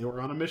spiritual. They were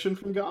on a mission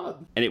from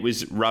God. And it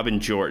was Rob and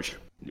George.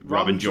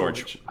 Rob and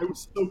George. I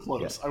was so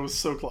close. Yeah. I was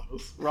so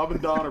close. Rob and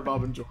Don or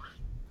Bob and George.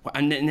 Well,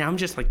 and now I'm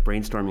just like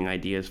brainstorming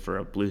ideas for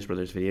a Blues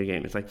Brothers video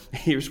game. It's like,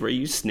 here's where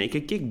you snake a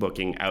gig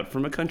booking out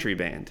from a country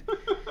band.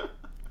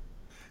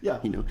 Yeah.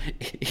 You know,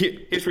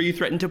 here's where you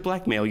threaten to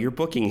blackmail your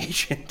booking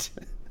agent.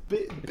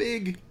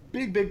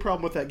 Big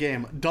problem with that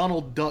game.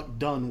 Donald Duck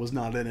Dunn was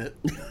not in it.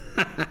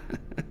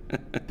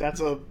 That's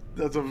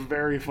a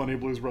very funny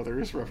Blues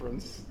Brothers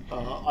reference.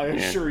 I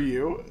assure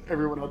you,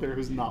 everyone out there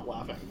who's not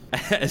laughing.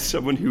 As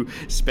someone who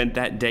spent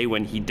that day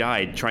when he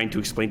died trying to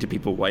explain to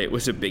people why it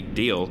was a big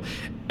deal,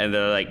 and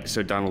they're like,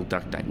 so Donald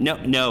Duck died.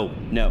 No.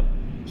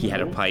 He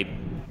had a pipe,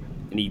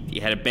 and he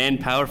had a band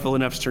powerful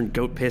enough to turn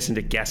goat piss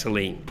into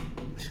gasoline.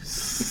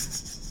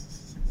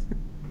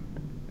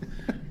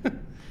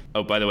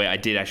 Oh, by the way, I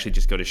did actually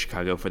just go to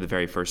Chicago for the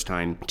very first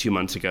time 2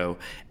 months ago,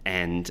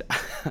 and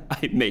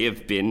I may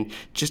have been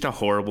just a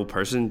horrible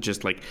person,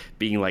 just like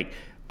being like,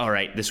 all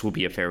right, this will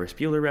be a Ferris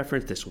Bueller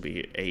reference, this will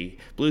be a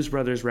Blues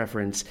Brothers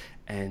reference,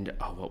 and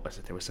oh, what was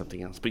it? There was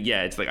something else. But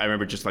yeah, it's like I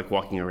remember just like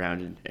walking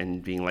around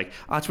and being like,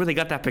 oh, it's where they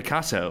got that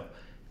Picasso,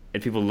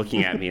 and people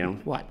looking at me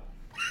and what?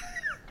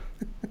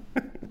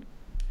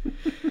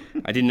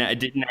 I didn't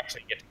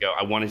actually get to go.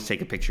 I wanted to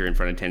take a picture in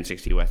front of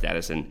 1060 West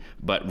Addison,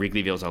 but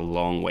Wrigleyville's a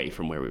long way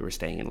from where we were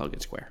staying in Logan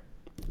Square.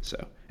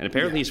 So, and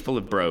apparently it's full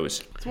of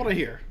bros. That's what I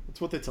hear.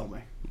 That's what they tell me.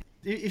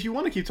 If you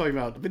want to keep talking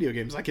about video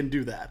games, I can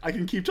do that. I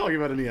can keep talking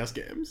about NES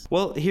games.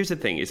 Well, here's the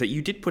thing, is that you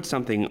did put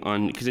something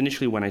on, because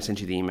initially when I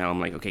sent you the email,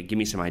 I'm like, okay, give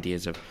me some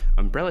ideas of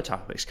umbrella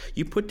topics.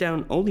 You put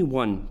down only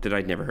one that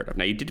I'd never heard of.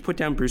 Now, you did put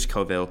down Bruce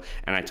Coville,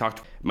 and I talked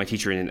to my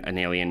teacher in An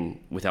Alien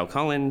with Al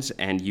Collins,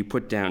 and you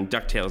put down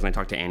DuckTales, and I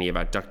talked to Annie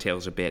about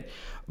DuckTales a bit.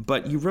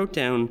 But you wrote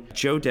down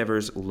Joe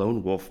Devers'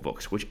 Lone Wolf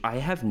books, which I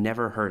have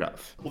never heard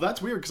of. Well,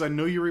 that's weird, because I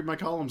know you read my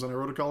columns, and I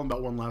wrote a column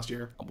about one last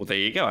year. Well, there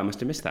you go. I must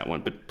have missed that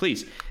one. But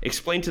please,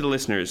 explain to the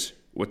listeners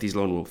what these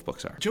Lone Wolf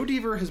books are. Joe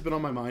Dever has been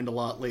on my mind a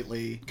lot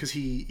lately, because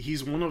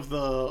he's one of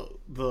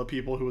the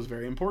people who was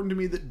very important to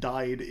me that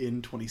died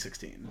in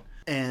 2016.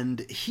 And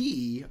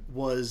he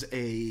was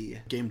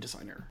a game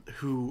designer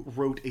who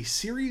wrote a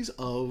series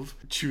of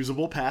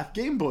choosable path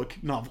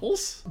gamebook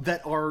novels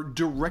that are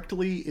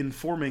directly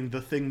informing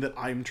the thing that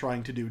I'm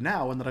trying to do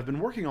now and that I've been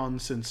working on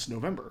since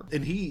November.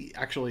 And he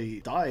actually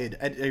died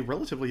at a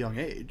relatively young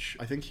age.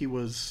 I think he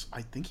was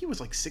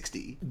like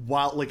 60,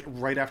 while like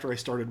right after I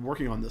started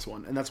working on this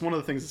one. And that's one of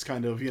the things that's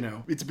kind of, you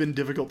know, it's been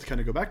difficult to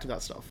kind of go back to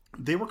that stuff.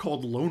 They were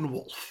called Lone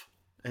Wolf.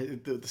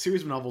 The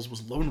series of novels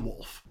was Lone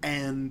Wolf,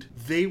 and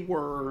they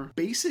were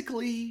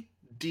basically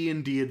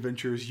D&D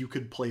adventures you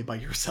could play by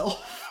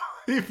yourself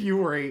if you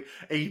were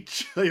a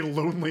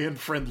lonely and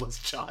friendless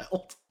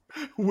child,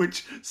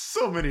 which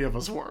so many of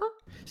us were.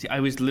 See,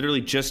 I was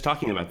literally just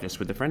talking about this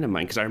with a friend of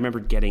mine, because I remember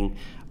getting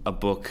a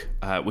book,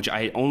 which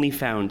I only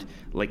found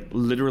like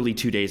literally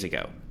 2 days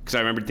ago. Because I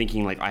remember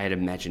thinking like I had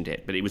imagined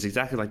it, but it was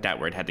exactly like that,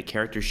 where it had the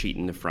character sheet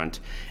in the front,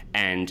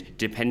 and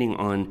depending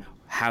on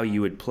how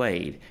you had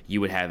played, you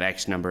would have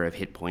X number of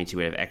hit points, you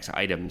would have X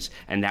items,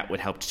 and that would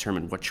help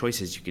determine what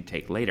choices you could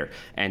take later.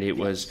 And it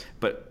was,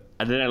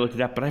 and then I looked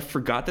it up, but I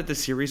forgot that the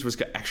series was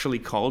actually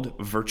called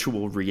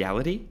Virtual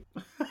Reality.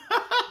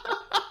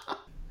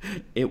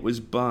 It was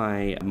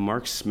by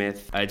Mark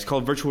Smith. It's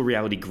called Virtual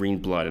Reality Green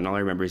Blood, and all I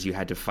remember is you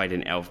had to fight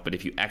an elf, but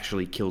if you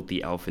actually killed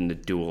the elf in the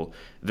duel,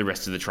 the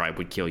rest of the tribe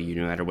would kill you,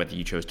 no matter whether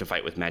you chose to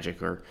fight with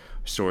magic or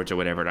swords or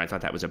whatever, and I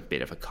thought that was a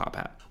bit of a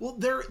cop-out. Well,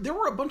 there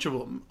were a bunch of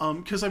them,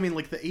 because, I mean,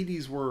 like, the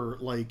 80s were,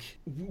 like,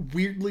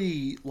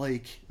 weirdly,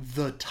 like,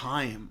 the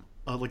time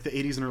like the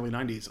 80s and early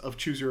 90s, of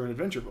choose your own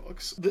adventure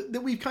books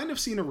that we've kind of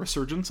seen a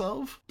resurgence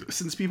of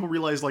since people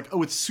realized like,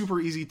 oh, it's super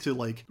easy to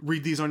like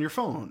read these on your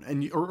phone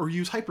and or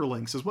use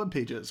hyperlinks as web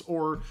pages,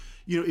 or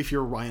if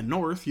you're Ryan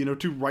North,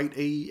 to write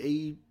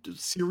a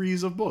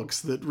series of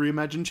books that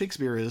reimagine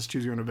Shakespeare as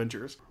choose your own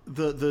adventures.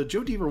 The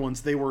Joe Deaver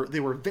ones, they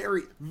were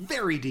very,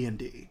 very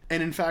D&D,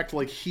 and in fact,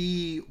 like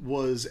he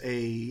was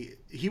a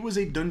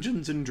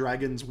Dungeons and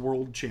Dragons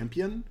world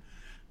champion.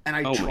 And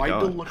I tried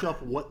to look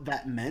up what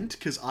that meant,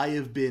 because I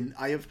have been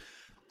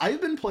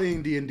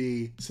playing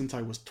D&D since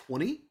I was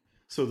 20,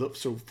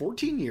 so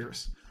 14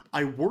 years.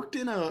 I worked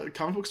in a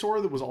comic book store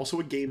that was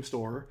also a game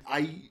store.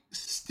 I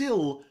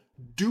still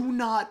do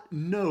not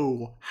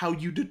know how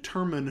you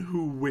determine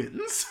who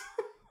wins.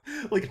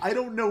 Like, I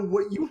don't know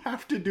what you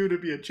have to do to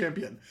be a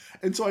champion.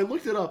 And so I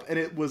looked it up, and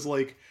it was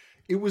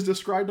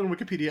described on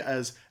Wikipedia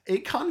as a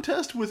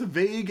contest with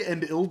vague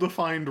and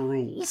ill-defined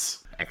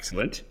rules.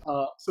 Excellent.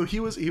 So he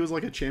was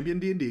like a champion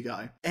D&D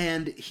guy,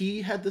 and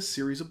he had this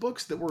series of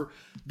books that were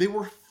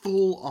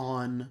full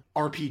on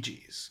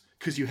RPGs,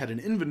 because you had an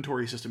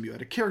inventory system, you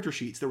had a character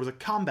sheets, there was a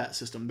combat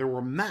system, there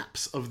were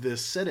maps of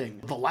this setting,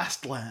 the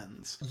Last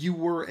Lands. You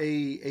were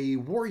a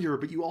warrior,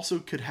 but you also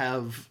could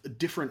have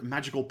different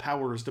magical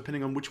powers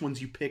depending on which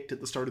ones you picked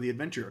at the start of the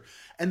adventure.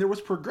 And there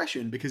was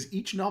progression, because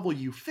each novel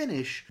you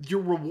finish,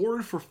 your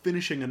reward for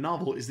finishing a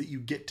novel is that you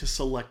get to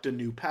select a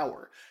new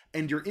power,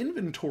 and your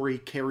inventory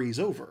carries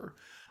over.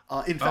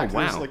 In fact,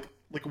 there's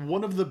like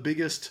one of the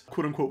biggest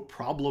quote-unquote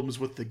problems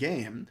with the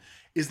game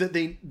is that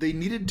they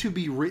needed to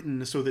be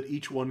written so that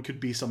each one could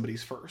be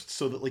somebody's first,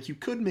 so that like you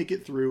could make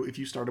it through if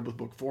you started with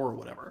book 4 or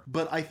whatever.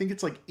 But I think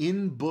it's like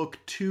in book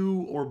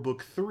 2 or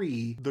book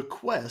 3, the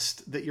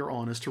quest that you're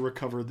on is to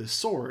recover this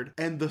sword,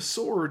 and the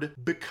sword,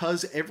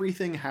 because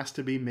everything has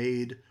to be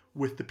made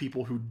with the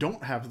people who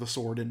don't have the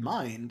sword in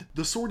mind,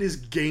 the sword is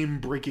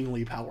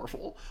game-breakingly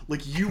powerful.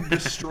 Like, you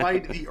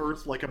bestride the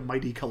earth like a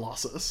mighty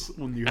colossus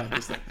when you have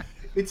this thing.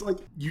 It's like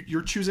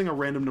you're choosing a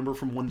random number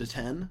from 1 to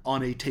 10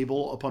 on a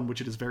table upon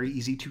which it is very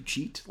easy to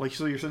cheat. Like,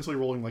 so you're essentially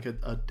rolling like a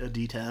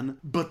d10,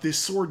 but this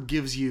sword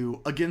gives you,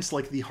 against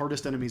like the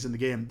hardest enemies in the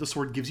game, the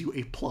sword gives you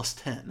a plus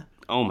 10.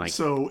 Oh my.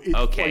 So it's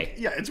okay.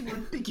 Like, it's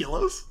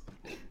ridiculous.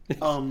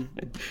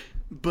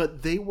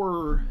 But they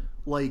were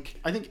like,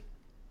 I think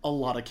a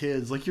lot of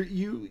kids, like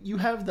you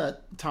have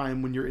that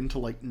time when you're into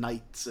like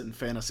knights and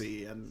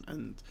fantasy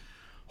and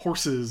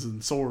horses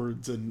and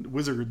swords and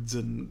wizards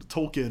and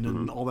Tolkien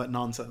and all that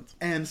nonsense.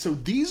 And so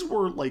these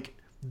were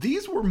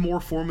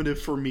more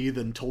formative for me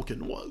than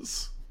Tolkien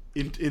was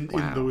in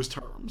those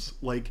terms.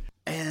 Like,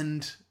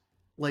 and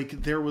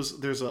like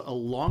there's a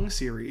long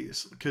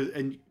series,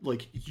 and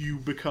like you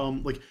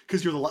become like,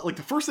 because you're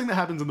the first thing that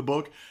happens in the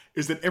book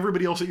is that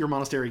everybody else at your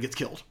monastery gets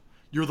killed.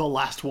 You're the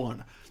last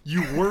one.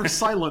 You were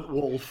Silent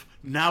Wolf,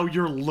 now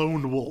you're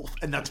Lone Wolf,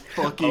 and that's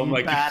fucking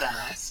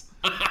badass.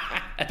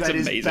 That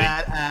is amazing.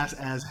 Badass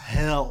as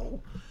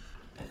hell.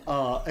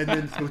 And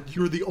then so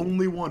you're the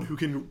only one who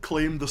can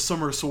claim the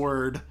Summer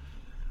Sword,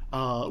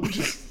 which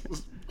is,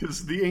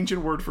 because the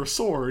ancient word for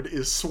sword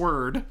is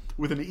sword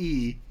with an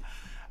E,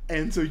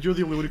 and so you're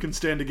the only one who can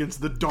stand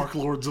against the Dark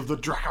Lords of the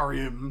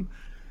Dracarium.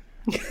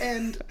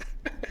 And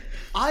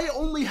I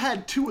only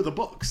had 2 of the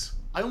books.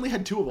 I only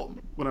had 2 of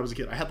them when I was a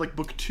kid. I had like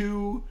book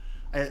 2.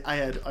 I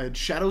had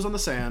Shadows on the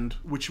Sand,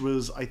 which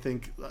was I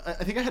think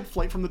I had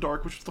Flight from the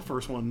Dark, which was the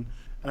first one,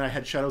 and I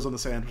had Shadows on the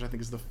Sand, which I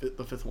think is the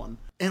fifth one.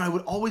 And I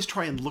would always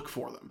try and look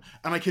for them,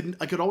 and I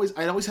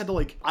always had to,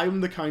 like,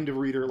 I'm the kind of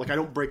reader, like, I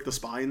don't break the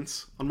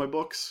spines on my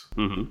books,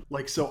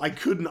 like, so I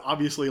couldn't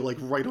obviously like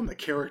write on the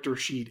character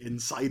sheet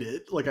inside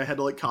it. Like, I had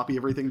to like copy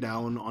everything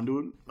down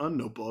onto a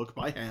notebook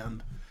by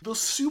hand. The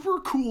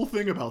super cool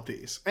thing about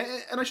these,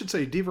 and I should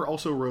say, Deaver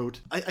also wrote,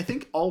 I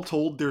think all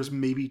told, there's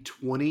maybe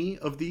 20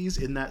 of these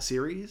in that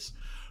series.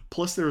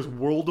 Plus there's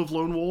World of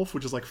Lone Wolf,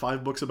 which is like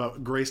 5 books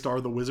about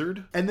Greystar the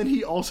Wizard. And then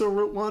he also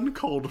wrote one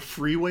called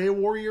Freeway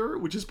Warrior,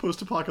 which is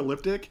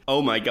post-apocalyptic.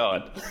 Oh my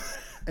god.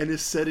 And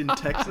is set in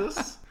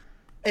Texas.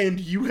 And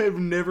you have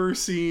never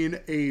seen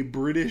a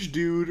British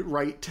dude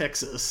write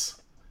Texas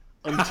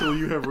until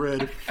you have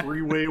read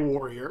Freeway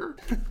Warrior,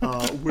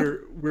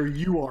 where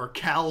you are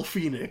Cal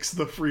Phoenix,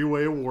 the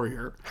Freeway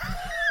Warrior.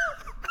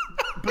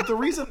 But the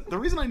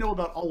reason I know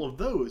about all of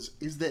those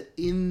is that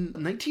in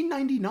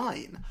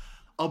 1999,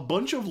 a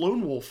bunch of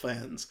Lone Wolf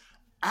fans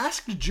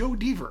asked Joe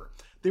Deaver.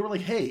 They were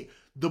like, "Hey,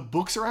 the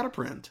books are out of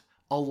print.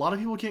 A lot of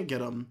people can't get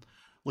them.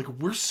 Like,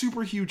 we're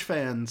super huge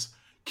fans.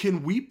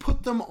 Can we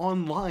put them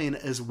online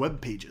as web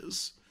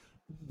pages?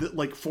 That,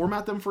 like,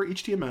 format them for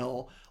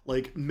HTML,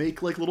 like,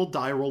 make like little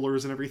die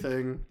rollers and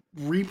everything,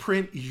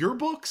 reprint your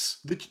books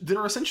that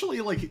are essentially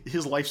like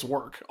his life's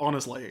work,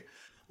 honestly.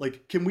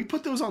 Like, can we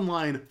put those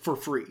online for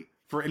free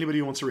for anybody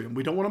who wants to read them?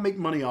 We don't want to make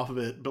money off of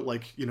it, but,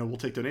 like, you know, we'll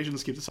take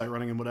donations, keep the site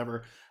running and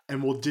whatever,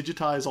 and we'll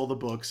digitize all the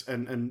books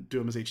and do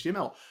them as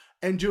HTML."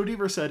 And Joe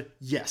Deaver said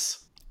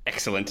yes.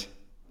 Excellent.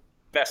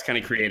 Best kind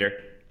of creator.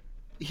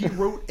 He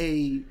wrote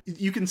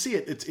you can see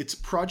it, it's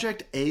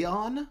Project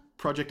Aeon,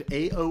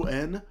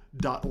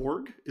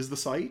 projectaon.org is the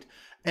site,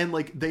 and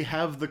like they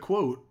have the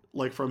quote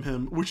like from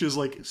him, which is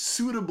like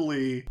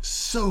suitably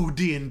so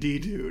D&D,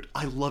 dude.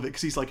 I love it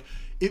because he's like,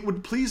 it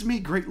would please me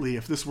greatly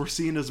if this were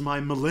seen as my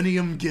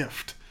millennium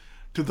gift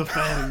to the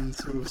fans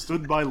who have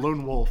stood by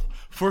Lone Wolf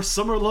for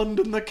Summerlund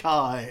and the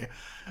Kai.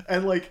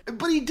 And like,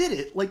 but he did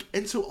it. Like,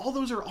 and so all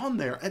those are on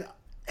there.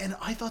 And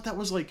I thought that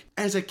was like,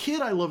 as a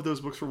kid, I loved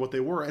those books for what they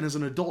were. And as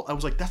an adult, I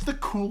was like, that's the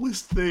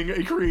coolest thing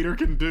a creator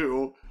can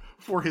do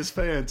for his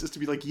fans, is to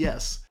be like,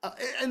 yes.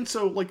 And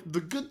so like the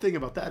good thing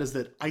about that is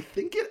that I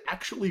think it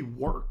actually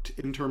worked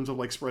in terms of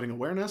like spreading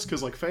awareness,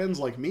 because like fans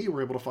like me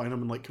were able to find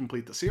them and like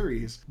complete the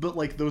series. But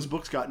like those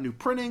books got new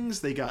printings.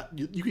 They got,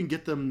 you can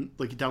get them,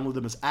 like download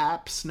them as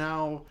apps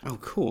now. Oh,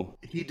 cool.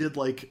 He did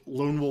like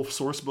Lone Wolf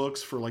source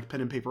books for like pen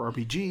and paper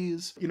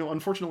RPGs. You know,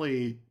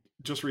 unfortunately,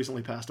 just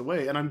recently passed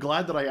away, and I'm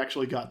glad that I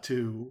actually got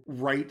to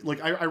write,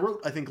 like I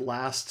wrote, I think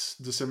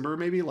last December,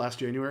 maybe last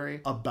January,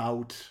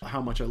 about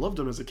how much I loved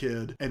him as a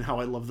kid and how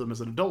I love them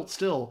as an adult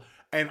still,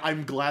 and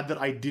I'm glad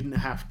that I didn't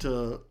have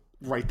to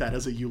write that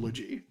as a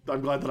eulogy. I'm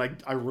glad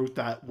that I wrote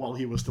that while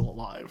he was still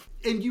alive.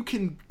 And you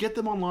can get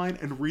them online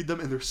and read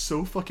them, and they're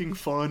so fucking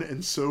fun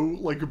and so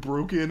like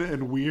broken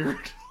and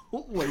weird.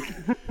 Like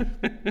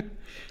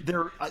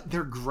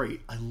they're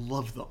great. I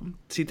love them.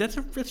 See, that's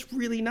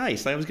really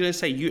nice. I was gonna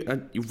say,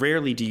 you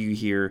rarely do you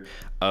hear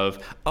of,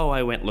 oh,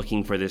 I went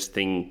looking for this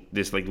thing,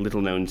 this like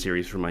little known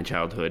series from my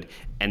childhood,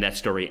 and that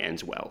story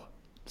ends well.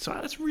 So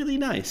that's really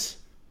nice.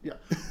 Yeah.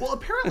 Well,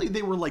 apparently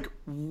they were like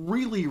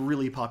really,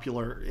 really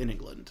popular in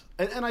England,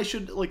 and I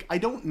should like, I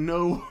don't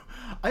know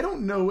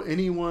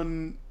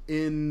anyone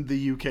in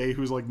the UK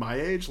who's like my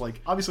age. Like,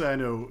 obviously I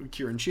know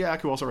Kieran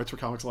Chiak, who also writes for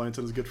Comics Alliance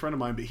and is a good friend of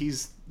mine, but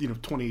he's, you know,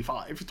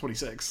 25,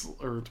 26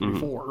 or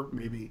 24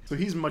 maybe. So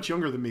he's much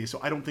younger than me, so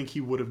I don't think he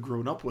would have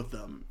grown up with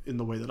them in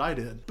the way that I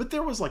did. But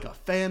there was like a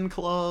fan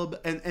club,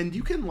 and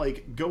you can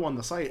like go on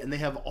the site and they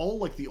have all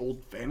like the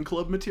old fan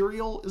club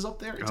material is up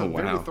there. It's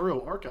very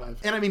thorough archive.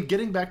 And I mean,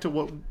 getting back to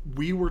what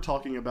we were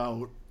talking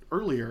about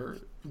earlier,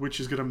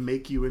 which is going to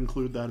make you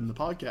include that in the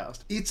podcast.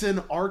 It's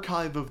an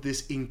archive of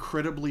this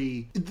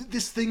incredibly,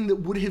 this thing that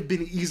would have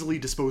been easily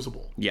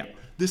disposable. Yeah.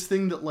 This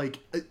thing that, like,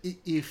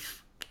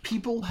 if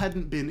people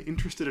hadn't been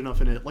interested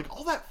enough in it, like,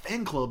 all that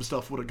fan club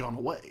stuff would have gone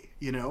away,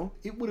 you know?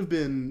 It would have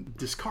been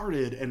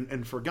discarded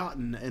and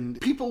forgotten, and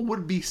people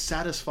would be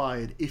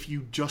satisfied if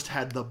you just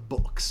had the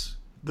books.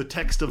 The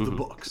text of the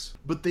books.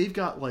 But they've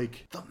got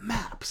like the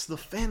maps, the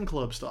fan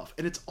club stuff,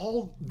 and it's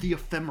all the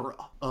ephemera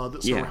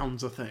that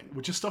surrounds a thing,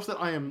 which is stuff that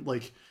I am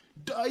like,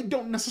 I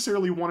don't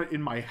necessarily want it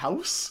in my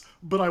house,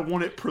 but I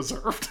want it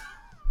preserved.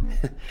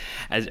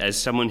 As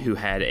someone who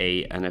had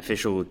an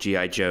official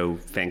G.I. Joe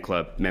fan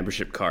club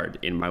membership card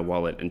in my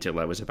wallet until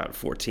I was about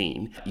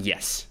 14,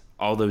 yes,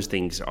 all those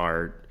things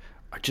are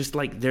just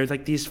like, they're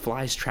like these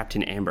flies trapped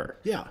in amber.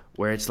 Yeah.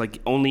 Where it's like,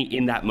 only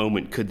in that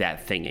moment could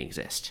that thing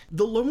exist.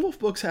 The Lone Wolf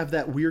books have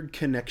that weird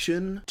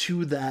connection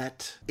to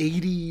that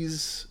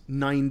 80s,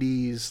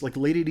 90s, like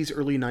late 80s,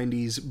 early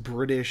 90s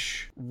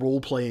British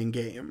role-playing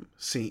game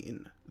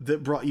scene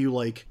that brought you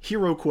like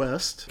Hero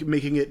Quest,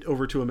 making it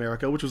over to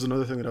America, which was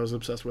another thing that I was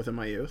obsessed with in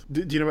my youth.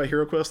 Do you know about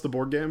Hero Quest, the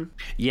board game?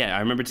 Yeah, I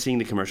remembered seeing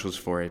the commercials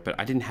for it, but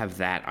I didn't have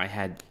that. I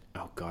had...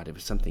 oh god, it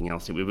was something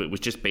else. It was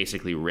just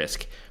basically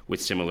Risk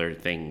with similar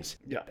things.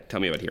 Yeah.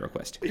 Tell me about Hero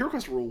Quest. Hero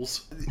Quest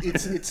rules.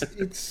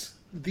 It's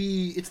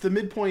the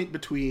midpoint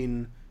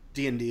between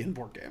D&D and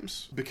board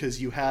games,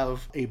 because you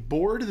have a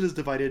board that is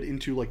divided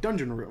into like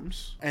dungeon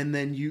rooms, and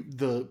then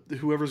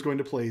whoever's going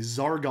to play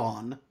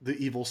Zargon, the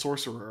evil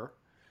sorcerer,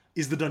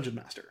 is the dungeon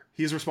master.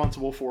 He is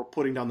responsible for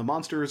putting down the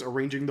monsters,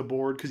 arranging the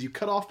board, because you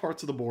cut off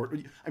parts of the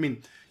board. I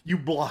mean, you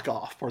block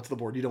off parts of the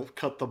board. You don't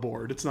cut the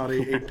board. It's not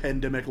a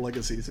Pandemic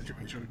Legacy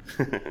situation.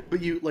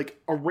 But you,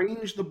 like,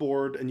 arrange the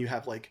board, and you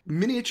have, like,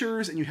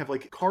 miniatures, and you have,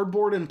 like,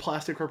 cardboard and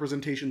plastic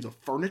representations of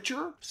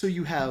furniture. So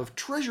you have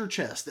treasure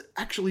chests that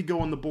actually go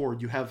on the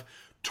board. You have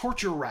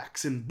torture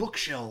racks and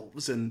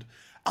bookshelves and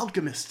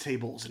alchemist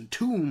tables and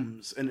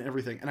tombs and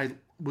everything. And I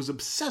was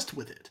obsessed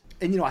with it.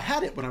 And, you know, I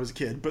had it when I was a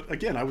kid, but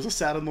again, I was a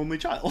sad and lonely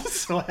child,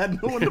 so I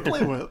had no one to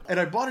play with. And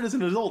I bought it as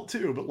an adult,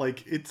 too, but,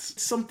 like,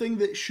 it's something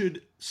that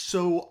should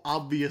so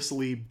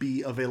obviously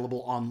be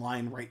available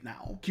online right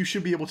now. You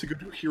should be able to go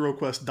to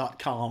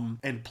HeroQuest.com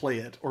and play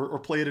it, or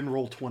play it in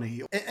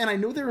Roll20. And I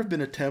know there have been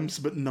attempts,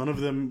 but none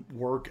of them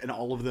work, and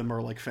all of them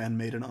are, like,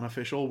 fan-made and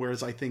unofficial,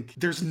 whereas I think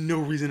there's no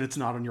reason it's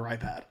not on your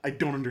iPad. I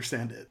don't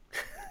understand it.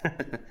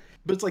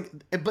 But it's like,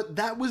 but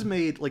that was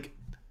made, like,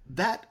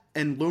 that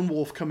and Lone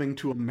Wolf coming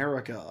to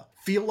America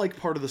feel like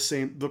part of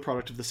the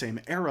product of the same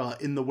era,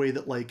 in the way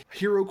that, like,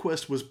 Hero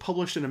Quest was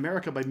published in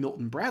America by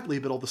Milton Bradley,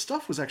 but all the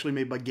stuff was actually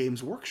made by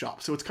Games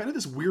Workshop. So it's kind of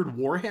this weird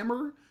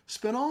Warhammer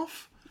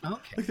spinoff.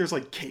 Okay. Like, there's,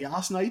 like,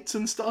 Chaos Knights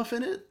and stuff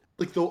in it.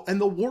 Like, the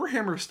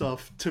Warhammer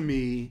stuff, to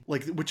me,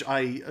 like, which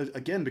I,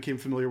 again, became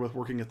familiar with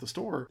working at the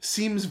store,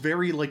 seems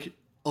very, like,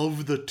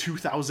 of the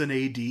 2000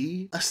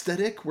 AD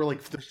aesthetic, where,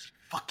 like, there's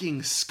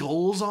fucking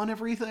skulls on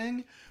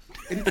everything.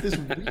 And it's this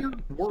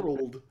weird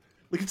world.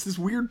 Like, it's this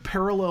weird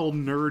parallel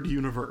nerd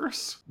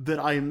universe that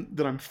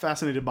I'm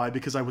fascinated by,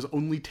 because I was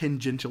only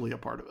tangentially a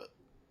part of it.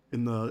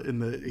 in the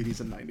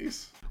 80s and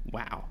 90s.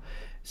 Wow.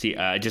 See,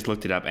 I just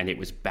looked it up, and it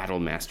was Battle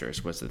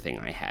Masters was the thing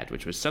I had,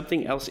 which was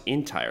something else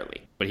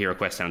entirely. But Hero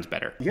Quest sounds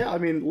better. Yeah, I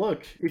mean,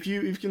 look, if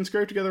you can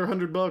scrape together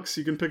 $100,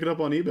 you can pick it up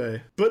on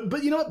eBay.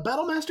 But you know what?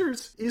 Battle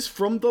Masters is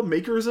from the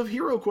makers of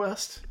Hero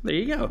Quest. There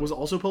you go. It was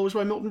also published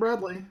by Milton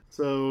Bradley.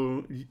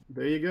 So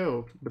there you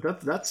go.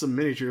 But that's some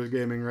miniatures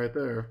gaming right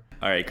there.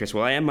 All right, Chris.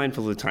 Well, I am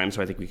mindful of the time,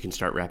 so I think we can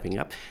start wrapping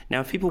up.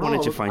 Now, if people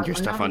wanted to find your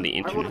stuff on the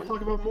I want internet... to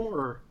talk about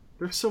more.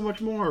 There's so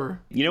much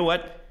more. You know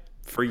what?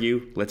 For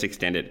you, let's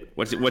extend it.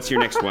 What's your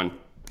next one?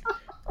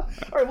 All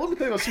right, well, let me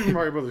tell you about Super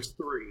Mario Brothers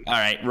 3. All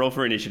right, roll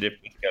for initiative.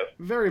 Let's go.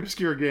 Very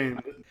obscure game.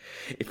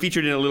 It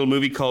featured in a little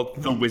movie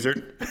called The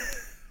Wizard.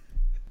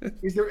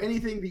 Is there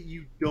anything that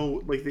you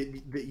don't like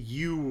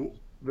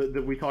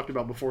that we talked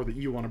about before that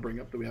you want to bring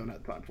up that we haven't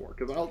had time for?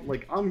 Because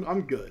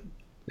I'm good.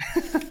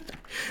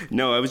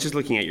 No, I was just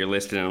looking at your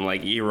list, and I'm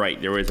like, you're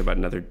right. There was about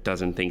another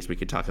dozen things we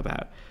could talk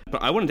about.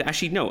 But I wanted to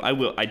actually, no,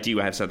 I do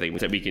have something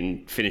that we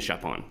can finish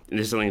up on. And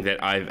this is something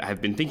that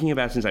I've been thinking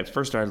about since I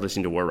first started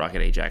listening to War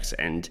Rocket Ajax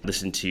and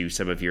listened to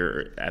some of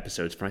your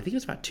episodes from, I think it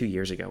was about 2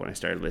 years ago when I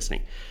started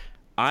listening.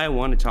 I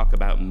want to talk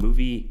about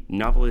movie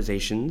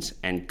novelizations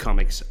and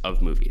comics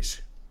of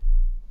movies.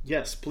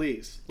 Yes,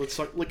 please. Let's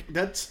talk. Like,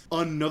 that's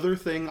another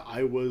thing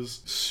I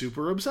was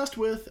super obsessed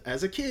with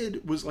as a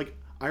kid. Was like,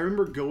 I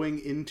remember going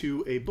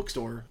into a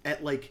bookstore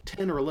at like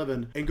 10 or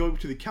 11 and going up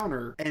to the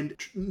counter and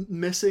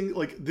messing,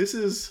 like, this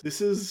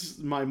is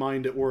my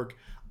mind at work.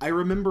 I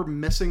remember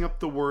messing up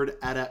the word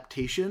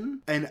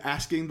adaptation and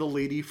asking the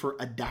lady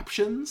for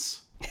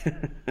adaptions.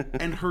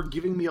 And her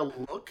giving me a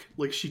look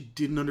like she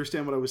didn't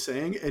understand what I was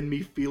saying, and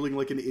me feeling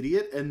like an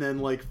idiot, and then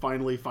like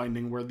finally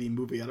finding where the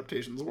movie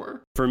adaptations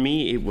were. For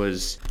me, it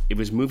was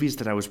movies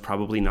that I was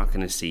probably not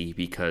going to see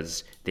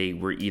because they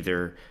were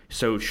either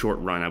so short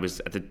run. I was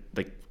at the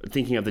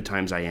thinking of the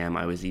times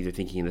I was either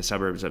thinking in the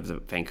suburbs of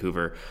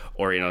Vancouver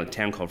or in a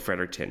town called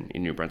Fredericton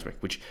in New Brunswick,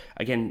 which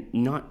again,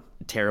 not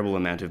a terrible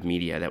amount of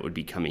media that would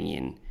be coming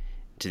in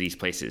to these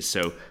places.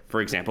 So, for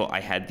example, I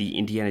had the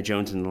Indiana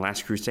Jones and the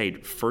Last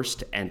Crusade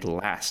first and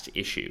last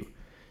issue.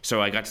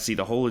 So I got to see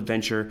the whole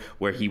adventure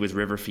where he was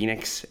River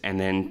Phoenix and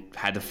then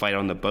had to fight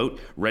on the boat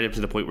right up to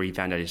the point where he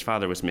found out his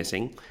father was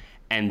missing,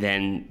 and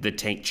then the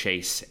tank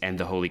chase and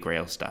the Holy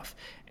Grail stuff.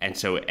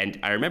 And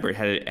I remember it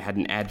had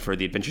an ad for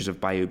The Adventures of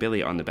Bayou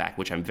Billy on the back,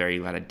 which I'm very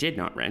glad I did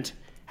not rent,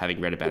 having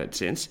read about it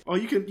since. Oh,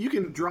 you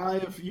can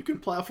drive, you can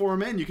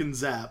platform, and you can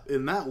zap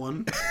in that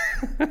one.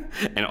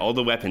 And all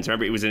the weapons.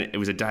 Remember, it was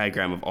a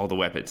diagram of all the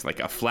weapons, like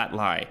a flat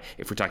lie,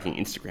 if we're talking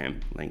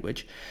Instagram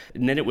language.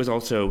 And then it was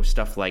also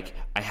stuff like,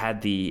 I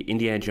had the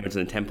Indiana Jones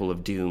and the Temple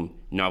of Doom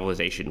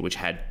novelization, which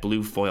had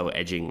blue foil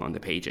edging on the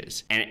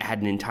pages. And it had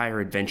an entire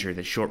adventure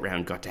that Short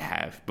Round got to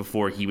have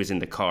before he was in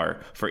the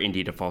car for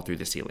Indy to fall through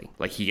the ceiling.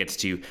 Like, he gets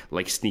to,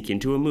 like, sneak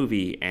into a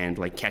movie and,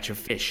 like, catch a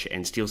fish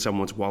and steal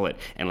someone's wallet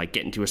and, like,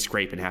 get into a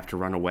scrape and have to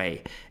run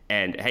away.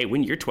 And, hey,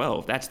 when you're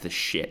 12, that's the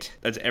shit.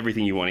 That's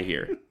everything you want to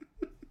hear.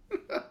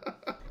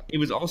 It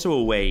was also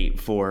a way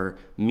for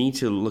me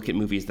to look at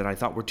movies that I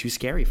thought were too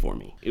scary for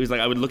me. It was like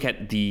I would look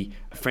at the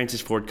Francis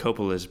Ford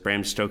Coppola's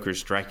Bram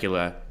Stoker's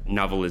Dracula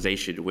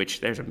novelization,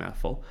 which, there's a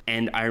mouthful.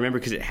 And I remember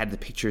because it had the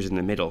pictures in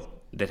the middle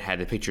that had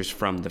the pictures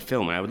from the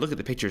film. And I would look at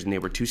the pictures and they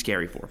were too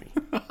scary for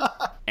me.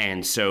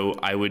 And so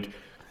I would,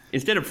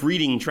 instead of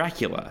reading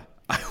Dracula,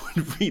 I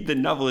would read the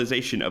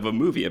novelization of a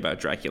movie about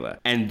Dracula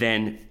and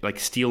then, like,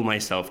 steel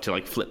myself to,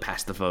 like, flip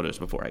past the photos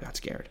before I got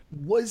scared.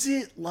 Was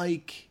it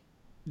like...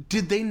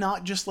 Did they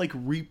not just, like,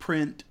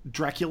 reprint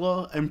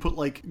Dracula and put,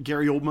 like,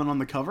 Gary Oldman on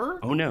the cover?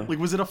 Oh, no. Like,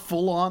 was it a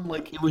full-on,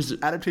 like, it was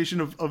adaptation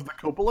of the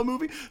Coppola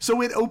movie?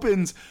 So it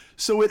opens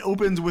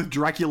with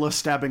Dracula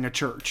stabbing a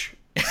church.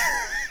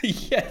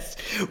 Yes.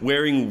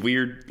 Wearing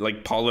weird,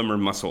 like, polymer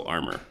muscle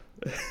armor.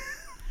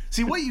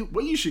 See, what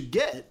you should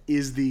get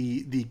is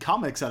the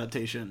comics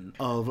adaptation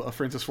of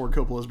Francis Ford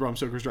Coppola's Bram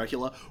Stoker's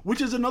Dracula,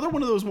 which is another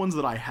one of those ones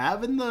that I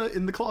have in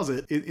the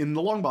closet, in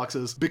the long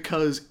boxes,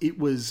 because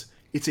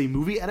it's a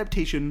movie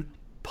adaptation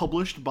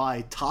published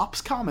by Topps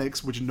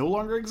Comics, which no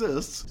longer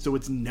exists, so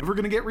it's never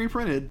gonna get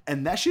reprinted.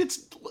 And that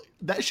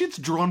shit's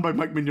drawn by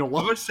Mike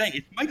Mignola. I was saying,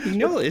 it's Mike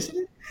Mignola, isn't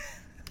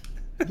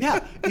it?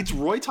 Yeah, it's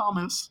Roy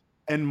Thomas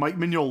and Mike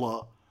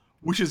Mignola,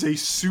 which is a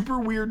super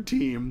weird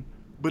team,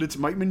 but it's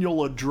Mike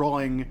Mignola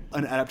drawing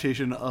an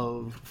adaptation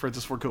of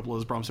Francis Ford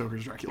Coppola's Bram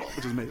Stoker's Dracula,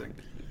 which is amazing.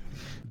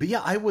 But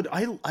yeah,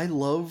 I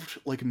loved,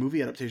 like,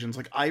 movie adaptations.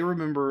 Like, I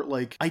remember,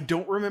 like, I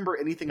don't remember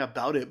anything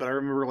about it, but I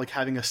remember, like,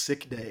 having a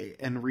sick day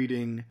and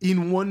reading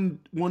in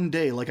one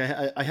day. Like,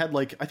 I had,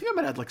 like, I think I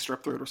might have had, like,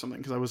 strep throat or something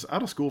because I was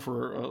out of school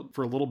for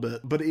a little bit.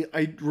 But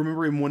I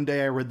remember in one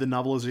day I read the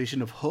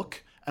novelization of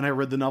Hook, and I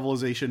read the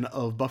novelization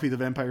of Buffy the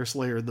Vampire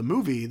Slayer, the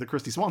movie, the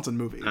Christy Swanson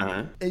movie.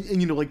 Uh-huh.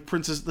 And you know, like,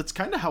 that's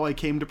kind of how I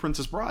came to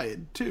Princess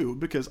Bride, too,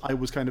 because I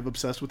was kind of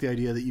obsessed with the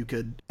idea that you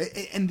could...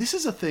 And this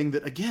is a thing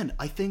that, again,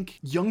 I think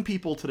young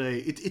people today,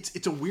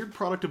 it's a weird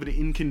product of an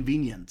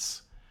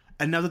inconvenience.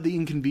 And now that the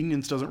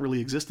inconvenience doesn't really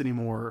exist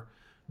anymore,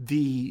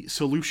 the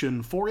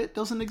solution for it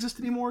doesn't exist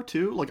anymore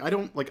too. Like I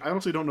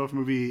honestly don't know if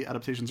movie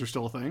adaptations are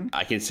still a thing.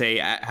 I can say,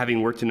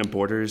 having worked in a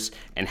Borders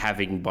and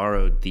having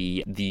borrowed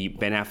the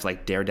Ben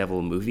Affleck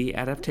Daredevil movie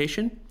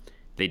adaptation,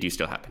 they do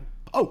still happen.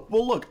 Oh,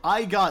 well look,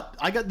 I got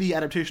the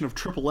adaptation of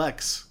Triple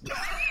X,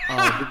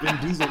 the Vin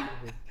Diesel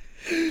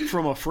movie,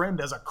 from a friend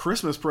as a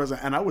Christmas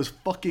present, and I was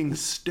fucking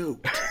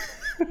stoked.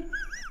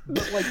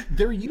 But like,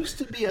 there used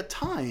to be a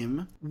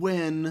time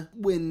when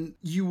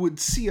you would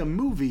see a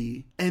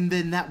movie and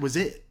then that was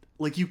it.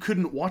 Like, you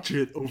couldn't watch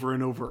it over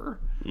and over.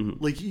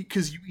 Mm-hmm. Like,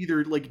 because you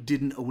either like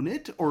didn't own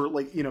it, or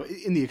like, you know,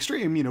 in the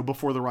extreme, you know,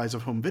 before the rise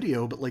of home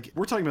video. But like,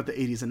 we're talking about the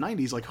 80s and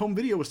 90s. Like, home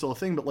video was still a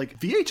thing, but like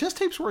VHS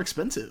tapes were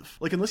expensive.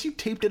 Like, unless you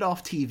taped it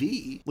off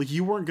TV, like,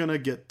 you weren't gonna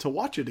get to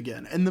watch it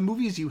again. And the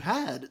movies you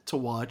had to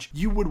watch,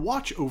 you would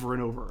watch over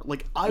and over.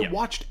 Like, I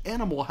watched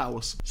Animal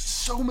House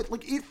so much.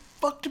 Like, it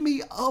fucked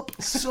me up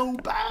so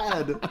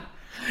bad.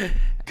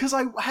 Because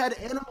I had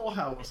Animal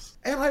House,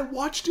 and I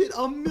watched it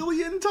a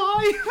million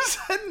times,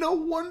 and no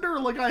wonder,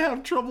 like, I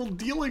have trouble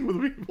dealing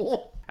with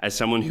people. As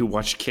someone who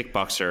watched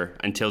Kickboxer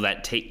until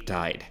that tape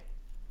died,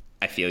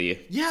 I feel you.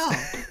 Yeah.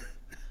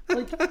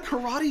 Like,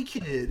 Karate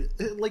Kid,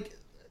 like,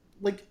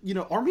 you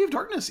know, Army of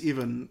Darkness,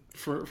 even,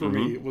 for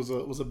me, was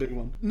a big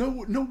one.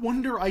 No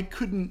wonder I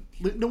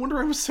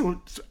was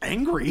so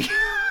angry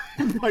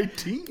in my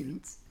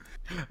teens.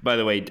 By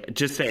the way,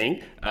 just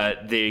saying,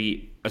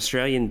 the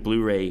Australian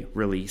Blu-ray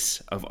release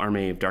of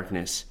Army of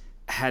Darkness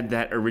had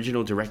that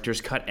original director's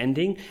cut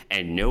ending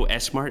and no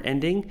S-Mart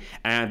ending,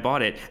 and I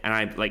bought it,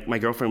 and my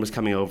girlfriend was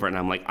coming over, and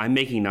I'm like, I'm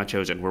making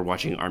nachos and we're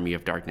watching Army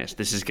of Darkness.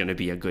 This is going to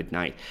be a good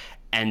night.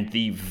 And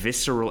the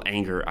visceral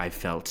anger I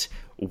felt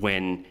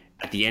when,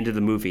 at the end of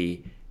the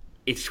movie,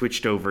 it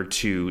switched over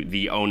to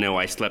the "oh no,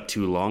 I slept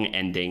too long"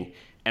 ending,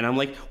 and I'm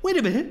like, wait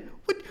a minute,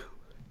 what?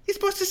 He's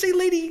supposed to say,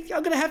 "Lady,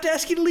 I'm going to have to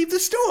ask you to leave the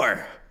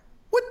store.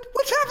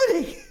 What's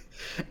happening?"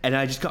 And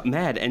I just got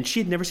mad, and she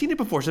had never seen it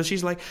before, so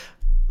she's like,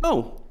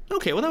 "Oh,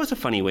 okay, well, that was a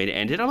funny way to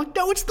end it." I'm like,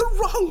 no, it's the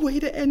wrong way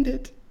to end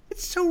it.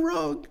 It's so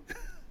wrong.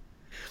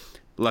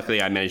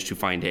 Luckily, I managed to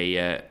find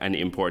an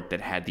import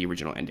that had the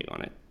original ending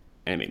on it,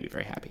 and it made me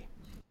very happy.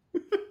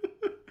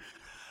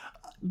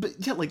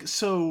 But yeah, like,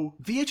 so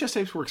VHS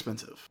tapes were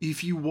expensive.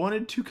 If you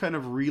wanted to kind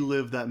of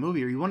relive that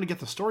movie, or you wanted to get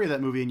the story of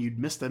that movie and you'd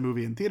missed that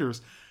movie in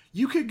theaters,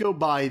 you could go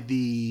buy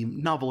the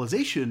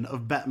novelization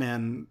of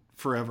Batman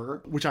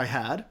Forever, which I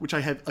have,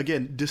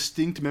 again,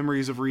 distinct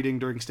memories of reading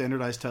during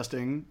standardized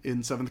testing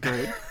in 7th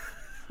grade.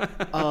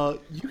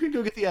 You could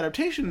go get the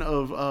adaptation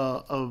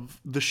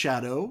of The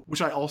Shadow,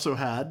 which I also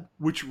had,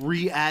 which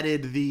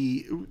re-added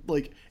in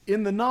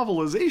the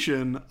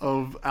novelization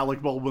of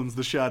Alec Baldwin's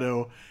The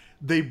Shadow,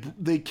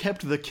 they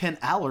kept the Kent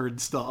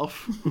Allard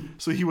stuff.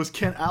 So he was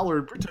Kent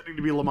Allard pretending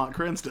to be Lamont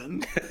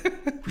Cranston,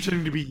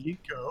 pretending to be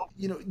Yinko.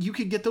 You know, you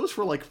could get those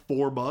for like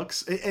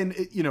 $4, and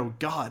you know,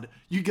 God,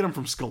 you get them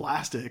from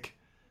Scholastic.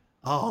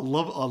 Oh,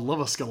 I love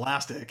a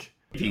Scholastic.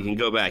 If you can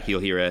go back,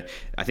 you'll hear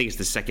I think it's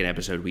the second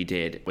episode we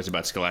did was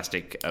about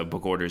Scholastic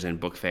book orders and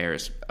book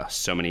fairs.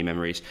 So many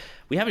memories.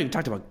 We haven't even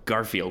talked about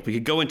Garfield. We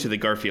could go into the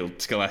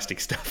Garfield Scholastic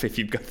stuff if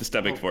you've got the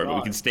stomach for it, but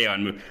we can stay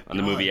on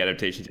the movie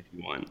adaptations if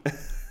you want.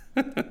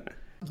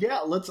 Yeah,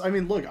 look,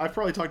 I've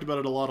probably talked about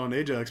it a lot on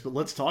Ajax, but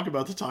let's talk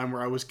about the time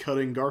where I was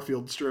cutting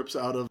Garfield strips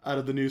out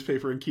of the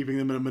newspaper and keeping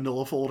them in a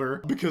manila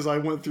folder, because I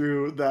went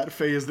through that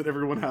phase that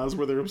everyone has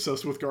where they're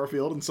obsessed with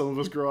Garfield, and some of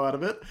us grow out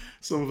of it,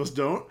 some of us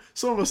don't.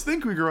 Some of us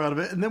think we grow out of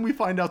it, and then we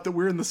find out that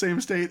we're in the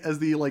same state as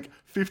the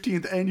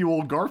 15th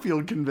annual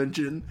Garfield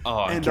convention.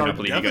 Oh, and I cannot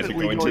believe you guys are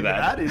going to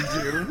that. In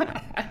June.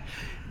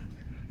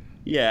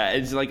 Yeah,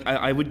 it's like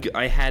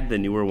I had the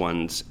newer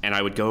ones, and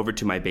I would go over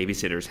to my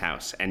babysitter's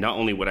house, and not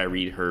only would I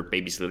read her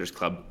Babysitter's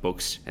Club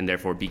books and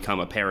therefore become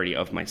a parody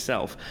of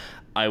myself,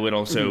 I would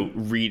also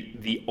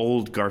read the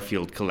old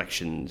Garfield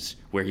collections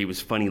where he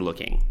was funny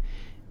looking,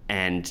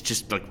 and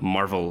just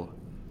marvel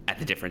at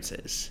the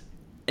differences.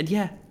 And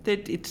yeah,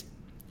 it's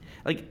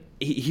like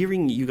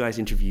hearing you guys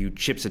interview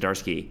Chip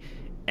Zdarsky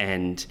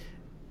and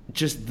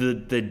just the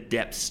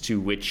depths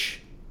to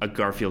which a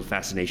Garfield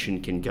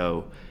fascination can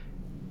go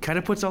kind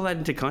of puts all that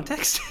into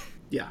context.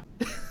 Yeah.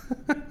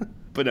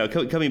 But no,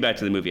 coming back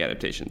to the movie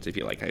adaptations, if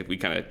you like, we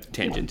kind of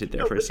tangented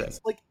there for a sec.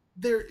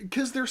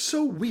 They're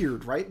so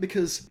weird, right?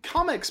 Because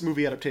comics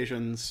movie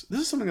adaptations, this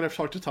is something that I've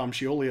talked to Tom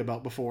Scioli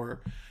about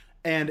before,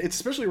 and it's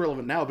especially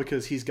relevant now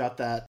because he's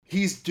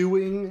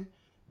doing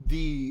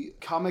the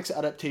comics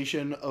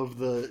adaptation of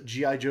the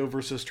G.I. Joe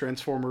versus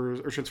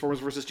Transformers, or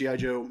Transformers versus G.I.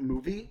 Joe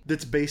movie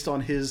that's based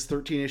on his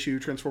 13-issue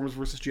Transformers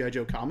versus G.I.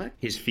 Joe comic.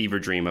 His fever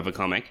dream of a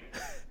comic.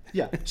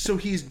 Yeah, so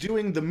he's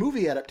doing the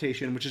movie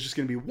adaptation, which is just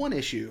going to be one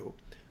issue.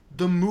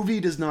 The movie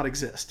does not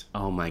exist.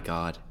 Oh my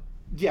God.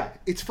 Yeah,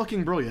 it's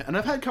fucking brilliant. And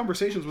I've had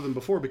conversations with him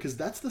before because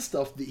that's the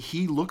stuff that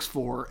he looks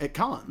for at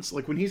cons.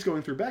 Like when he's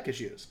going through back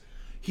issues,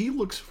 he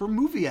looks for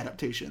movie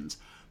adaptations.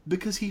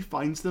 because he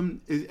finds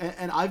them,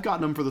 and I've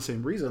gotten them for the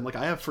same reason. Like,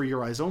 I have For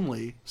Your Eyes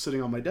Only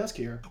sitting on my desk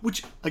here,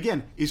 which,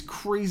 again, is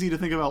crazy to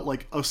think about,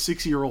 like, a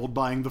 6-year-old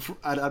buying the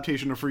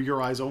adaptation of For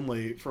Your Eyes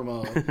Only from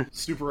a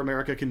Super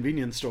America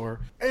convenience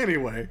store.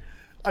 Anyway,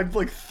 I'm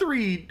like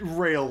 3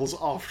 rails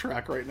off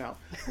track right now.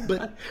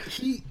 But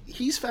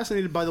he's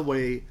fascinated by the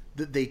way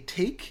that they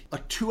take a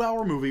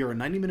 2-hour movie or a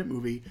 90-minute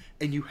movie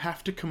and you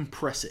have to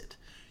compress it.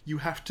 You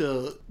have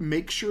to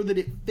make sure that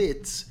it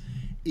fits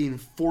in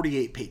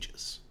 48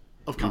 pages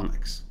of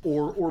comics,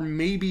 or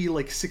maybe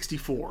like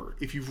 64.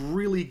 If you've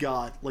really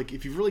got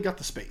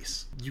the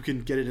space, you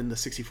can get it in the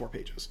 64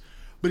 pages.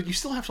 But you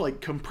still have to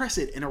like compress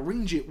it and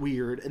arrange it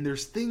weird, and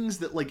there's things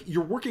that like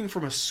you're working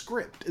from a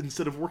script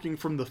instead of working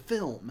from the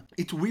film.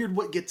 It's weird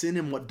what gets in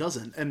and what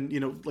doesn't. And, you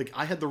know, like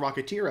I had the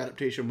Rocketeer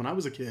adaptation when I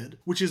was a kid,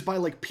 which is by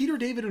like Peter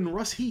David and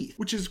Russ Heath,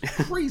 which is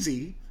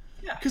crazy.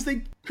 Yeah. Because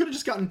they could have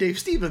just gotten Dave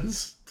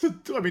Stevens.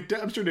 I mean,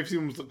 I'm sure Dave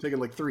Stevens would have taken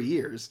like 3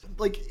 years.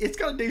 Like, it's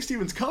got a Dave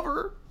Stevens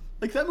cover.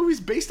 Like, that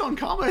movie's based on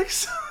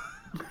comics.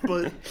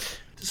 But,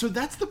 so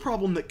that's the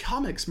problem that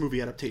comics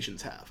movie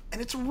adaptations have. And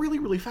it's really,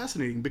 really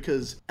fascinating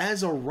because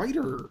as a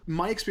writer,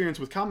 my experience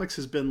with comics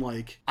has been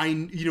like,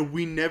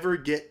 we never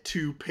get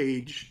to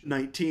page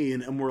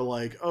 19 and we're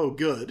like, oh,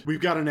 good.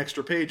 We've got an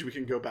extra page we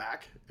can go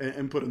back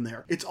and put in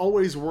there. It's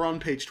always we're on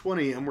page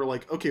 20 and we're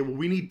like, okay, well,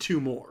 we need 2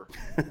 more.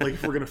 Like,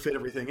 if we're going to fit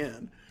everything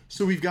in.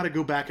 So we've got to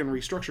go back and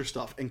restructure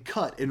stuff and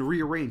cut and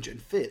rearrange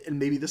and fit. And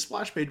maybe this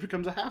splash page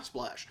becomes a half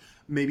splash.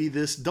 Maybe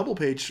this double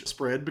page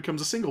spread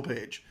becomes a single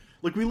page.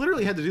 Like, we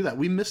literally had to do that.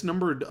 We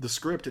misnumbered the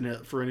script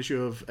for an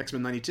issue of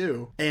X-Men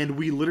 92. And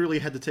we literally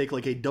had to take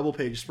like a double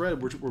page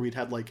spread where we'd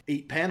had like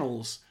 8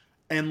 panels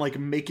and like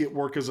make it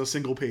work as a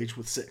single page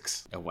with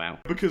 6. Oh, wow.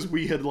 Because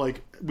we had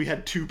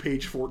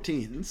 2-page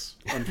 14s,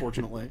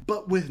 unfortunately.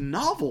 But with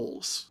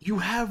novels, you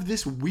have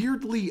this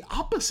weirdly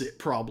opposite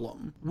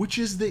problem, which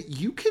is that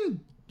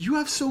you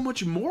have so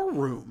much more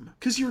room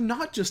because you're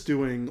not just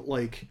doing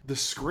like the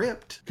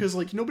script, because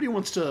like nobody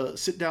wants to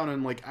sit down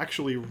and like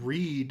actually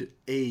read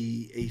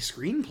a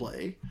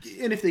screenplay.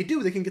 And if they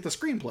do, they can get the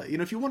screenplay. You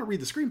know, if you want to read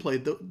the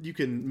screenplay, you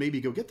can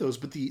maybe go get those,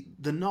 but the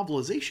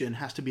novelization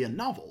has to be a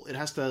novel. It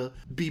has to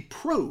be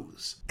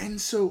prose. And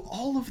so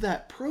all of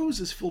that prose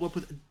is filled up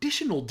with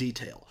additional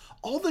detail.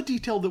 All the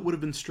detail that would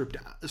have been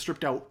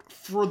stripped out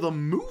for the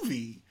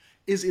movie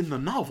is in the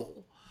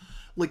novel.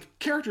 Like,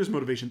 characters'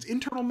 motivations,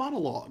 internal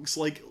monologues,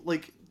 like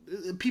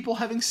people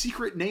having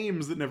secret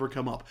names that never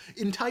come up,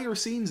 entire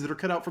scenes that are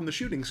cut out from the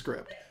shooting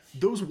script.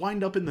 Those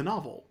wind up in the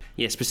novel.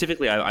 Yeah,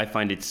 specifically, I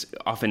find it's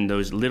often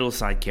those little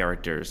side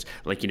characters,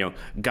 like, you know,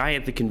 guy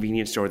at the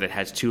convenience store that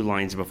has 2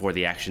 lines before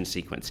the action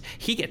sequence.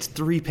 He gets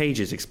 3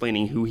 pages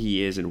explaining who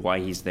he is and why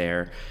he's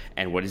there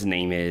and what his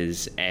name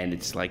is, and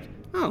it's like,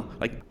 oh,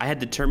 like, I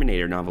had the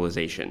Terminator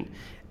novelization.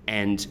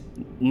 And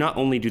not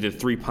only do the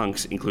 3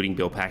 punks, including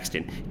Bill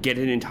Paxton, get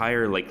an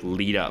entire like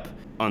lead up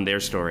on their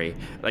story,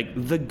 like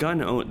the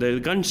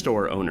gun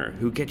store owner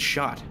who gets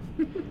shot,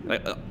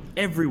 like,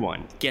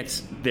 everyone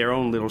gets their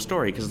own little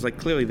story, because it's like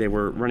clearly they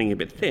were running a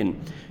bit thin,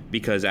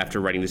 because after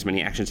writing this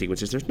many action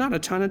sequences, there's not a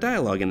ton of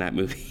dialogue in that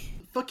movie.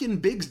 Fucking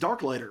Biggs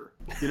Darklighter,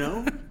 you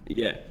know?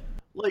 Yeah.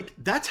 Like,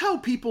 that's how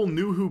people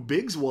knew who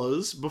Biggs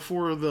was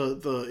before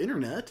the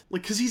internet.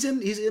 Like, because he's in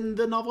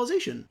the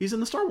novelization. He's in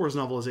the Star Wars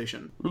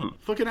novelization.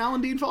 Fucking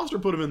Alan Dean Foster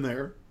put him in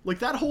there. Like,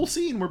 that whole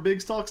scene where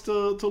Biggs talks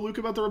to Luke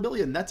about the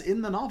rebellion, that's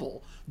in the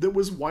novel that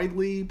was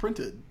widely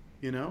printed,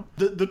 you know?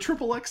 The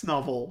Triple X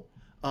novel,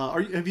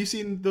 have you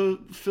seen the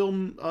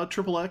film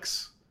Triple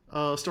X,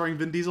 starring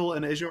Vin Diesel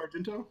and Asia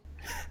Argento?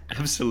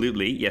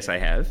 Absolutely, yes, I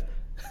have.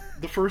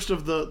 The first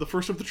of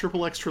the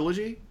Triple X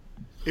trilogy,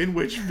 in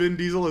which Vin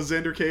Diesel as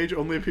Xander Cage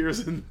only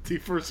appears in the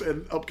first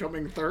and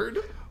upcoming third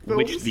films.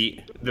 Which the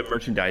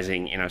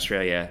merchandising in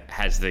Australia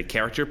has the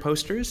character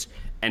posters,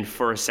 and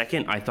for a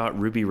second I thought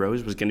Ruby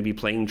Rose was going to be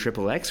playing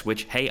Triple X,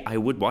 which, hey, I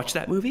would watch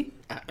that movie.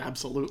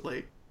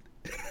 Absolutely.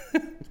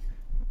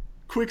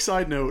 Quick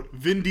side note,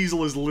 Vin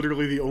Diesel is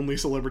literally the only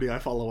celebrity I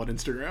follow on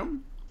Instagram.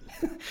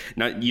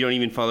 You don't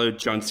even follow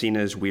John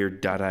Cena's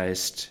weird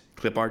Dadaist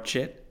clip art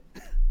shit?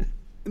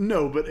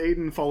 No, but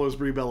Aiden follows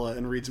Brie Bella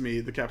and reads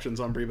me the captions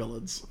on Brie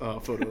Bella's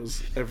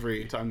photos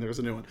every time there's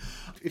a new one.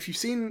 If you've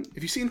seen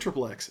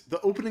Triple X, the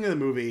opening of the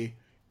movie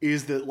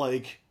is that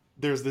like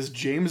there's this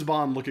James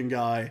Bond looking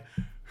guy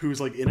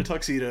who's like in a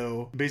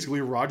tuxedo,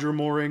 basically Roger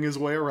Mooring his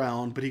way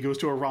around, but he goes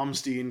to a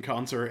Rammstein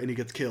concert and he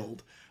gets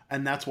killed.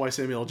 And that's why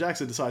Samuel L.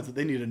 Jackson decides that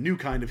they need a new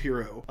kind of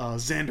hero.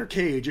 Xander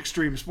Cage,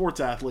 extreme sports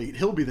athlete.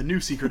 He'll be the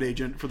new secret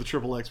agent for the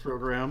Triple X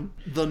program.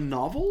 The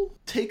novel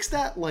takes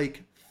that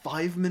like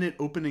 5-minute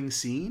opening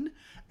scene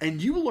and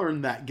you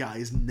learn that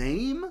guy's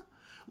name.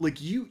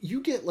 Like you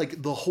get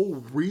like the whole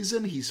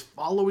reason he's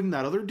following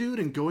that other dude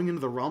and going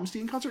into the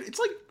Rammstein concert.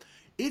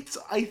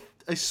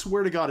 I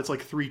swear to God, it's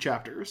like 3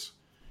 chapters.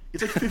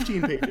 It's like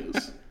 15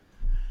 pages.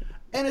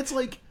 And it's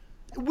like,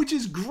 which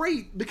is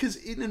great because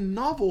in a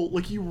novel,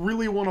 like you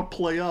really want to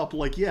play up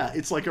like, yeah,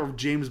 it's like a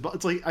James Bond.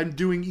 It's like I'm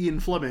doing Ian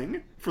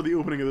Fleming for the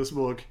opening of this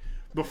book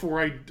before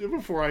I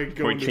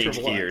go into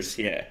Triple X.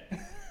 Yeah.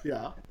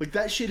 Yeah. Like,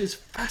 that shit is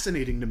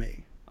fascinating to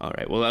me. All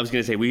right. Well, I was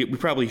going to say, we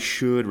probably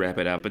should wrap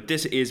it up, but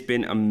this has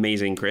been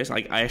amazing, Chris.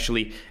 Like, I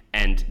actually,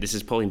 and this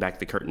is pulling back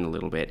the curtain a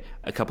little bit.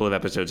 A couple of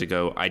episodes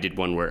ago, I did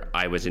one where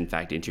I was, in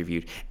fact,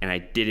 interviewed, and I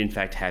did, in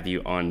fact, have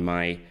you on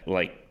my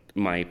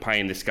pie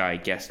in the sky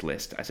guest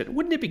list. I said,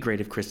 wouldn't it be great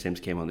if Chris Sims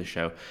came on the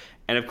show?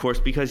 And of course,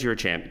 because you're a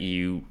champ,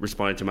 you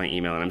responded to my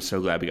email, and I'm so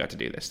glad we got to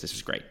do this. This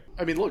was great.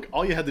 I mean, look,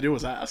 all you had to do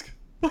was ask.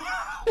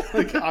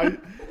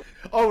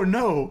 Oh,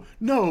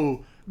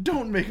 no,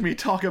 don't make me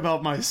talk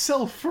about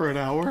myself for an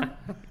hour.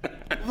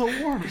 The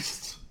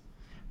worst.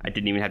 I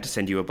didn't even have to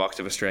send you a box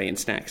of Australian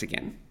snacks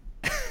again.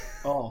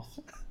 Oh,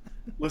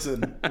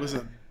 listen.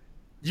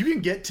 You can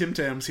get Tim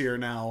Tams here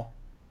now.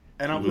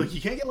 And I'm like, you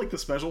can't get like the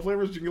special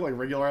flavors, you can get like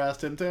regular ass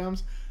Tim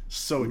Tams.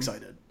 So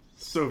excited.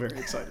 So very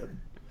excited.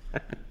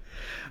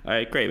 All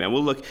right, great, man.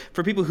 Well, look,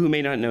 for people who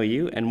may not know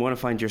you and want to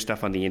find your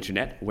stuff on the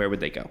internet, where would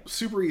they go?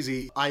 Super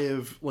easy. I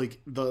have, like,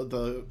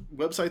 the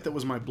website that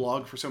was my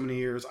blog for so many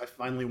years, I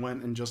finally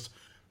went and just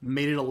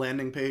made it a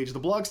landing page. The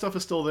blog stuff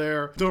is still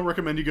there. Don't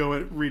recommend you go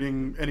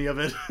reading any of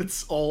it.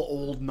 It's all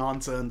old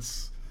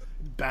nonsense.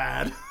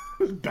 Bad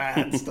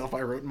stuff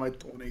I wrote in my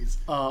 20s.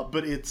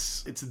 But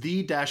it's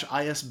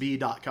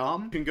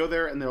the-isb.com. You can go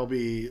there and there'll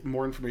be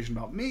more information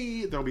about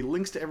me. There'll be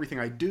links to everything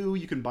I do.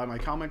 You can buy my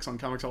comics on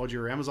Comixology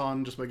or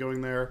Amazon just by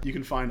going there. You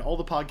can find all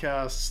the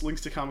podcasts,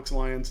 links to Comics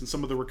Alliance, and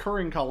some of the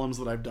recurring columns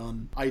that I've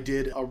done. I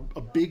did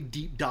a big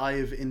deep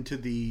dive into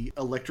the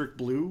Electric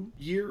Blue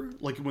year,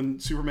 like when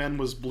Superman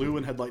was blue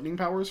and had lightning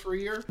powers for a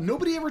year.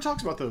 Nobody ever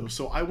talks about those,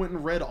 so I went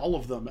and read all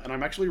of them, and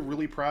I'm actually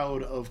really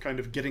proud of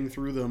kind of getting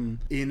through them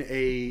in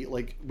a,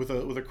 like, with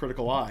a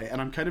critical eye.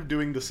 And I'm kind of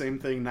doing the same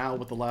thing now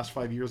with the last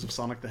 5 years of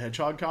Sonic the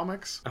Hedgehog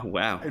comics. Oh,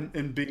 wow.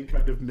 And being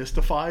kind of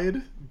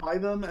mystified by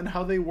them and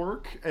how they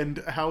work and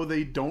how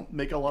they don't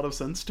make a lot of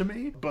sense to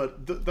me.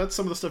 But that's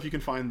some of the stuff you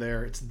can find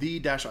there. It's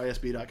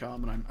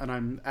the-isb.com, and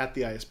I'm at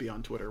the ISB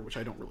on Twitter, which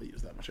I don't really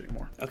use that much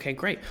anymore. Okay,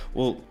 great.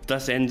 Well,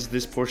 thus ends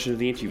this portion of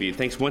the interview.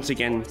 Thanks once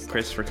again,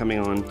 Chris, for coming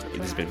on.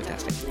 It has been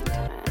fantastic.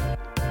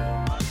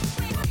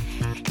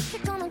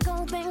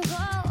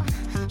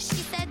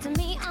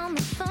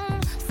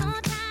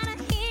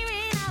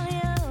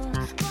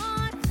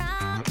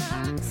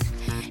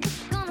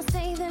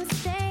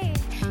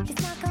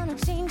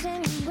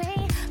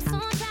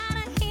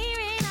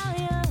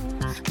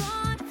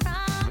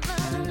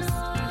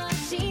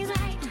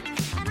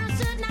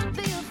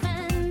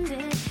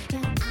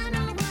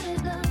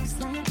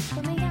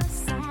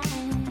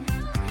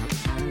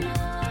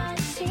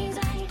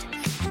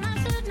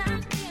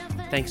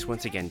 Thanks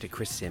once again to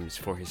Chris Sims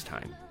for his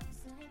time.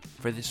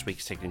 For this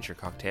week's signature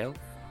cocktail,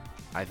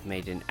 I've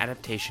made an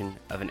adaptation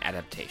of an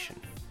adaptation.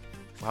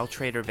 While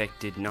Trader Vic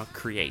did not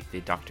create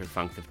the Dr.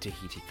 Funk of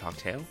Tahiti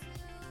cocktail,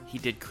 he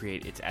did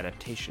create its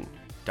adaptation,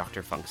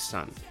 Dr. Funk's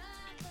Son.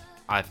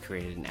 I've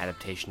created an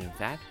adaptation of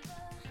that,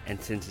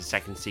 and since the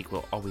second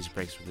sequel always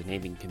breaks with the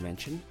naming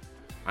convention,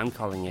 I'm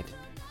calling it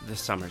the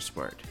Summer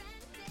Sword.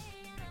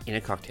 In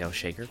a cocktail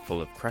shaker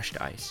full of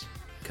crushed ice,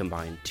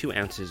 combine 2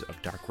 ounces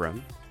of dark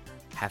rum,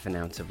 half an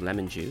ounce of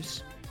lemon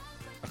juice,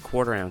 a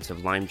 1/4 ounce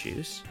of lime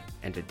juice,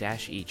 and a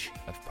dash each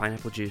of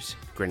pineapple juice,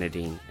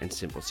 grenadine, and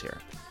simple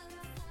syrup.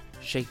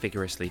 Shake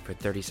vigorously for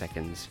 30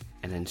 seconds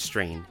and then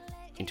strain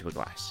into a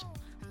glass.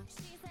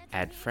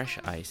 Add fresh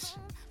ice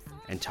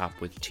and top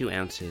with 2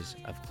 ounces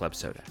of club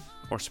soda,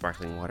 or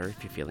sparkling water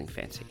if you're feeling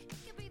fancy.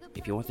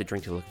 If you want the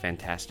drink to look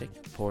fantastic,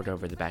 pour it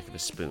over the back of a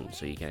spoon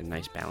so you get a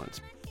nice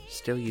balance.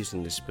 Still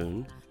using the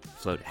spoon,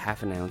 float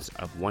half an ounce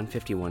of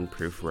 151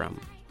 proof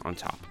rum on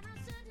top.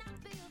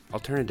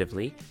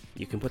 Alternatively,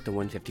 you can put the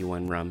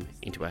 151 rum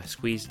into a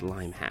squeezed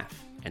lime half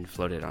and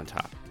float it on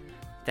top.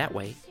 That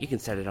way, you can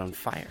set it on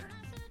fire.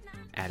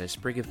 Add a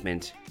sprig of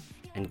mint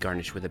and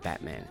garnish with a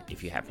Batman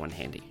if you have one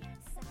handy.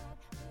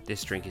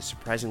 This drink is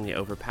surprisingly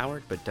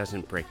overpowered but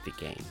doesn't break the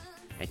game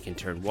and can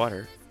turn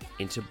water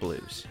into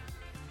blues.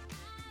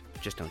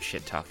 Just don't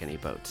shit talk any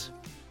boats.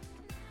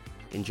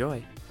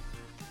 Enjoy!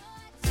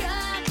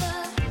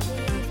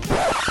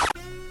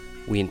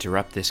 We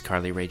interrupt this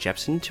Carly Rae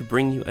Jepsen to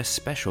bring you a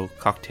special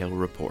cocktail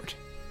report.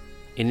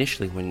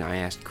 Initially, when I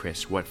asked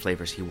Chris what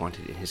flavors he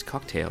wanted in his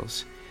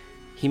cocktails,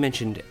 he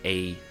mentioned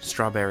a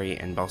strawberry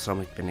and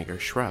balsamic vinegar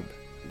shrub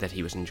that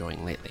he was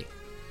enjoying lately.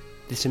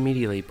 This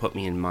immediately put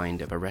me in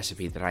mind of a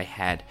recipe that I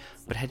had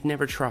but had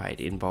never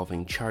tried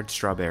involving charred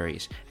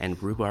strawberries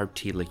and rhubarb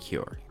tea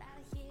liqueur.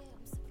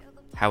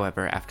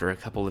 However, after a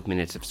couple of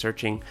minutes of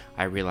searching,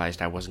 I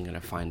realized I wasn't going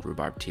to find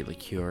rhubarb tea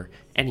liqueur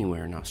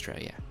anywhere in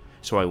Australia,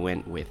 so I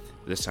went with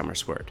the Summer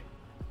Sword.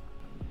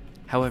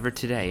 However,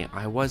 today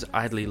I was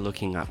idly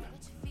looking up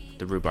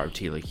the rhubarb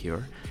tea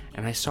liqueur,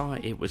 and I saw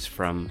it was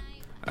from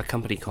a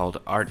company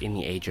called Art in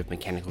the Age of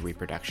Mechanical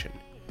Reproduction.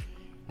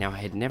 Now, I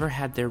had never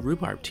had their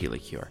rhubarb tea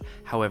liqueur.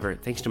 However,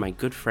 thanks to my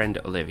good friend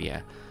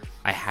Olivia,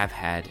 I have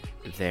had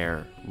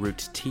their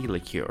root tea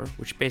liqueur,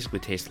 which basically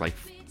tastes like,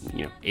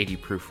 80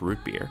 proof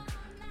root beer.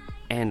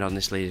 And on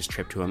this latest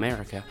trip to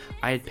America,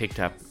 I had picked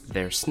up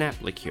their snap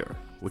liqueur,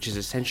 which is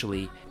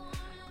essentially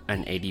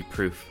an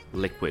 80-proof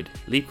liquid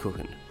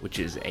Lebkuchen, which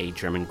is a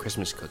German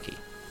Christmas cookie.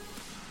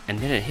 And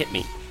then it hit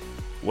me.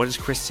 What does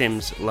Chris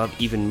Sims love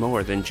even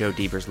more than Joe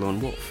Deaver's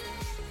Lone Wolf?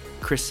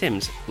 Chris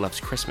Sims loves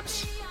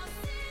Christmas.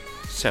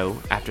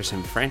 So, after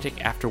some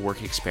frantic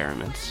after-work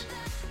experiments,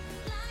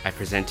 I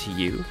present to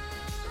you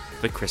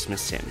the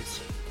Christmas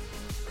Sims.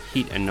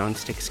 Heat a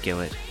non-stick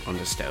skillet on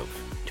the stove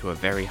to a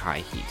very high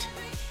heat.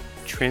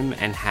 Trim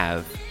and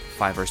halve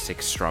 5 or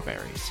 6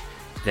 strawberries.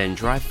 Then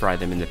dry fry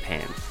them in the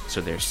pan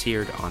so they're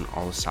seared on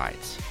all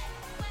sides.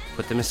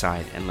 Put them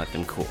aside and let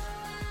them cool.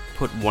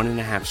 Put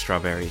 1½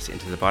 strawberries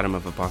into the bottom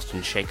of a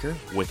Boston shaker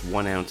with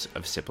 1 ounce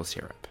of simple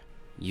syrup.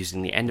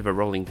 Using the end of a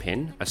rolling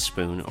pin, a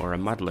spoon, or a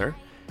muddler,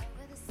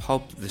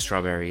 pulp the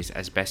strawberries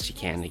as best you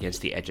can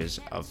against the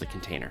edges of the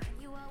container.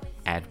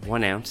 Add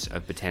 1 ounce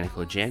of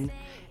botanical gin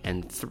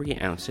and 3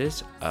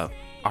 ounces of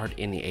Art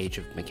in the Age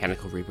of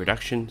Mechanical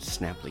Reproduction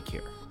snap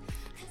liqueur.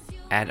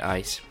 Add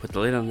ice, put the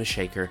lid on the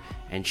shaker,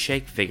 and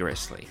shake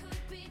vigorously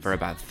for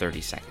about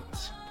 30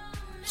 seconds.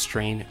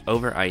 Strain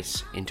over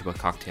ice into a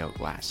cocktail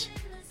glass.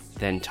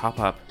 Then top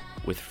up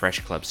with fresh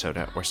club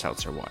soda or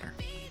seltzer water.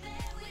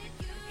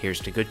 Here's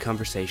to good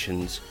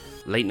conversations,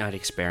 late night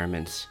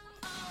experiments,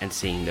 and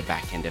seeing the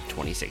back end of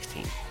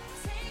 2016.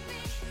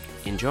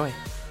 Enjoy!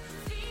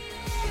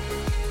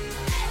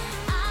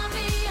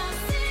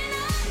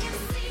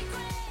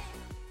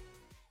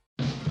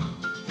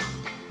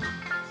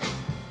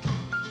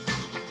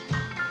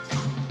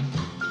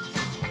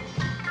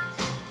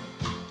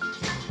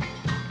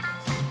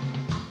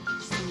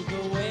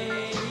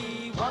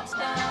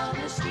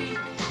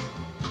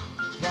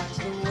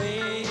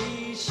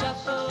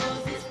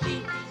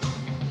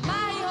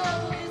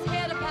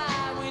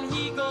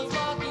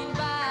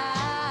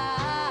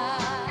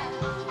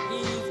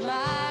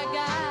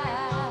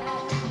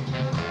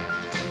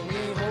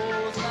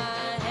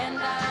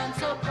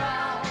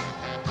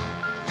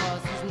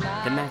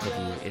 The Math of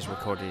You is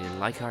recorded in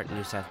Leichhardt,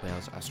 New South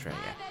Wales,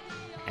 Australia,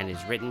 and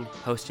is written,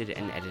 hosted,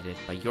 and edited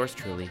by yours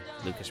truly,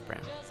 Lucas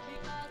Brown.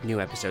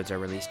 New episodes are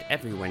released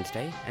every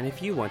Wednesday, and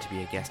if you want to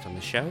be a guest on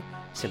the show,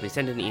 simply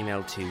send an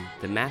email to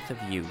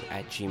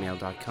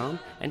themathofyou@gmail.com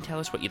and tell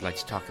us what you'd like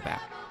to talk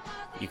about.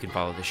 You can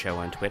follow the show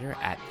on Twitter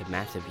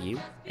 @themathofyou,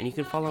 and you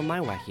can follow my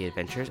wacky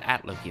adventures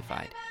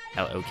 @Lokified,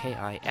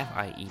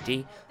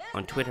 LOKIFIED,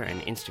 on Twitter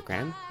and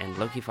Instagram, and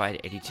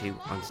Lokified82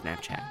 on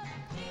Snapchat.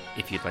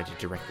 If you'd like to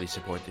directly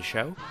support the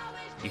show,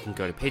 you can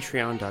go to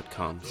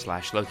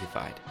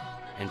patreon.com/Lokified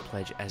and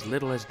pledge as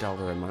little as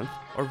 $1 a month,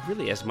 or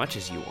really as much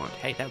as you want.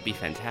 Hey, that would be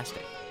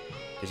fantastic.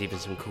 There's even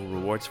some cool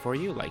rewards for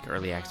you, like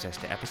early access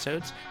to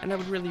episodes, and I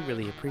would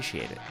really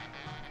appreciate it.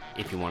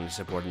 If you want to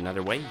support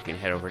another way, you can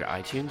head over to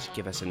iTunes,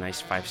 give us a nice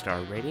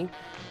 5-star rating,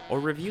 or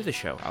review the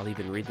show. I'll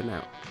even read them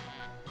out.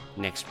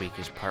 Next week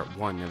is part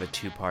 1 of a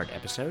 2-part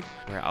episode,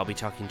 where I'll be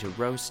talking to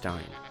Rose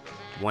Stein,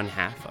 one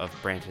half of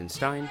Branton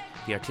Stein,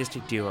 the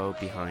artistic duo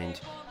behind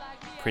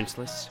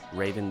Princeless,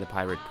 Raven the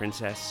Pirate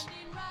Princess,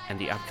 and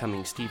the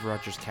upcoming Steve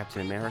Rogers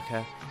Captain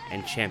America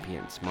and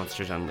Champions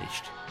Monsters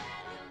Unleashed,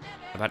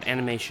 about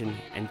animation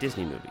and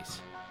Disney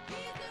movies.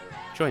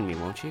 Join me,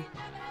 won't you?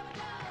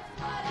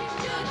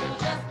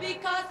 Just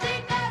because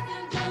he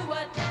doesn't do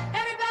what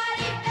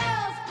everybody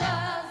else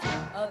does,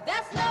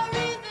 that's no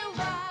reason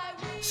why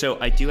we... So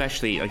I do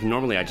actually,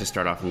 normally I just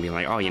start off and be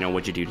like, oh,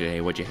 what'd you do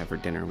today, what'd you have for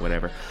dinner,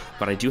 whatever,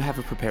 but I do have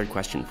a prepared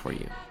question for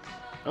you.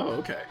 Oh,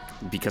 okay.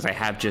 Because I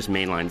have just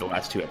mainlined the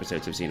last 2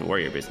 episodes of Xena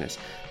Warrior Business,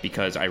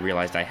 because I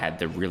realized I had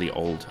the really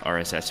old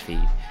RSS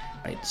feed,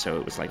 right? So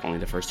it was like only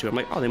the first 2. I'm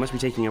like, oh, they must be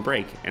taking a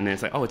break. And then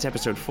it's like, oh, it's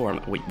episode 4. I'm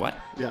like, wait, what?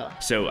 Yeah.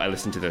 So I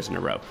listened to those in a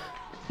row.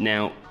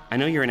 Now, I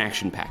know you're an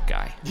action-packed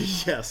guy.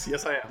 Yes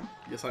I am.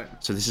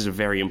 So this is a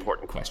very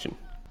important question.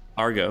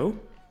 Argo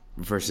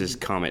versus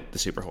Comet the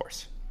Super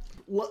Horse.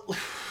 What,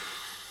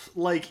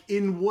 like,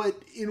 in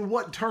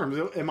what terms?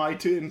 Am I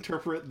to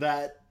interpret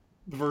that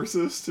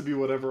versus to be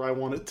whatever I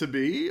want it to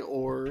be,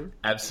 or?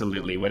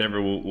 Absolutely.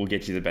 Whatever will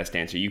get you the best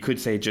answer. You could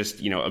say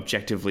just,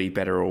 objectively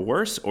better or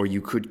worse, or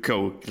you could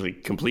go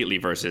completely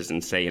versus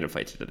and say in a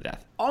fight to the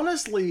death.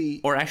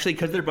 Honestly... Or actually,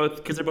 because they're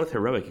both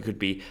heroic, it could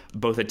be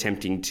both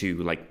attempting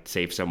to,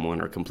 save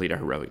someone or complete a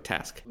heroic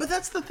task. But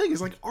that's the thing,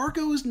 is,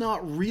 Argo is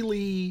not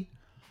really...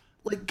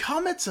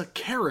 Comet's a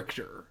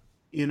character,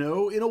 in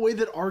a way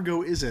that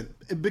Argo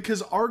isn't.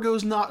 Because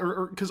Argo's not...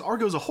 Because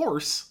Argo's a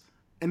horse,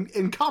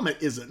 and Comet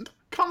isn't.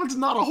 Comet's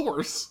not a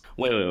horse.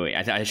 Wait.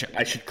 I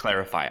should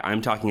clarify. I'm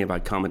talking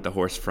about Comet the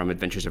Horse from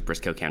Adventures of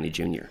Briscoe County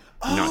Jr.,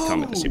 not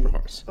Comet the Super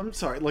Horse. I'm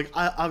sorry.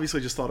 I obviously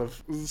just thought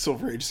of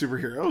Silver Age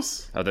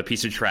superheroes. Oh, the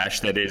piece of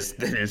trash that is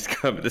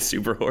Comet the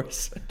Super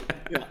Horse.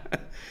 Yeah.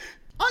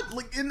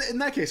 In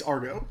that case,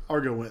 Argo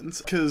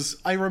wins. Because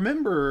I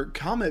remember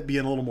Comet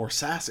being a little more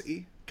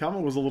sassy.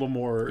 Comet was a little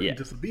more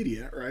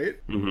disobedient, right?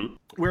 Mm-hmm.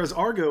 Whereas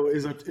Argo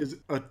is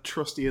a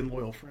trusty and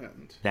loyal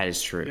friend. That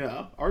is true.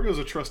 Yeah, Argo's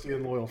a trusty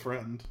and loyal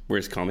friend.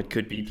 Whereas Comet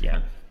could be,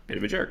 bit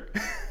of a jerk.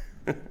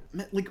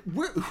 Man,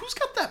 who's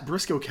got that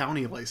Briscoe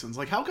County license?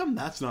 How come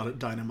that's not a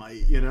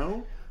Dynamite,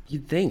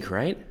 You'd think,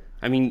 right?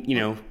 I mean,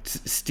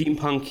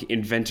 steampunk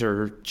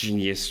inventor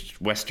genius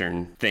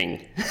Western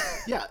thing.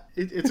 Yeah,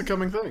 it's a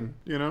coming thing,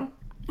 you know?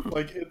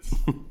 Like, it's...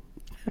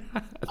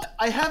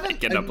 I haven't... I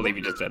cannot believe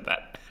you just said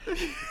that.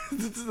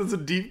 That's a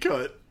deep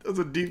cut. That's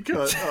a deep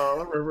cut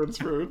reference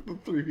for the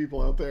three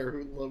people out there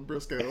who love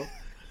Briscoe.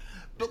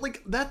 But,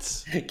 like,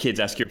 that's... Kids,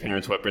 ask your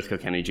parents what Briscoe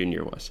County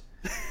Jr. was.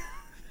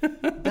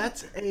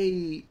 It's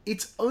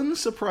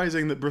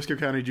unsurprising that Briscoe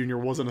County Jr.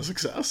 wasn't a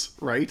success,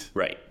 right?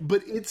 Right.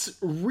 But it's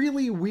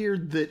really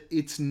weird that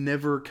it's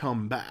never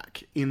come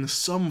back in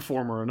some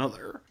form or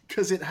another.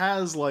 Because it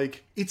has,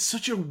 like, it's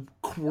such a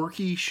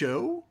quirky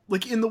show.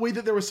 Like, in the way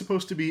that there was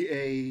supposed to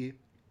be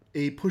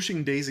a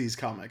Pushing Daisies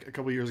comic a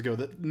couple years ago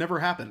that never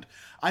happened.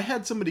 I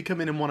had somebody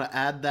come in and want to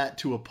add that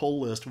to a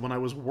pull list when I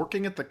was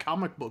working at the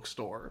comic book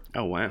store.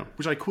 Oh, wow.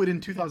 Which I quit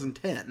in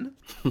 2010.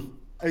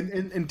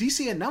 And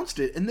DC announced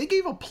it, and they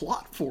gave a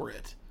plot for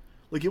it.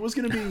 Like, it was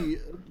going to be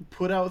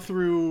put out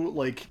through,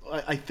 like,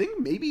 I think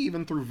maybe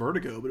even through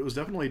Vertigo, but it was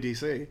definitely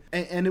DC.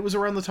 And it was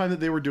around the time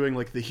that they were doing,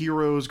 like, the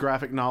Heroes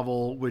graphic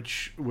novel,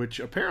 which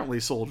apparently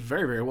sold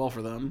very, very well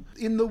for them.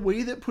 In the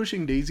way that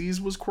Pushing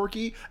Daisies was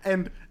quirky,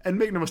 and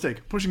make no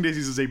mistake, Pushing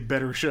Daisies is a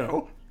better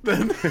show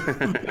than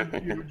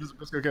just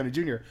Briscoe County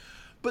Jr.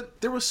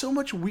 But there was so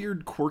much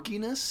weird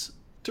quirkiness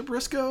to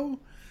Briscoe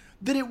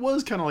that it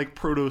was kind of like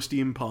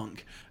proto-steampunk.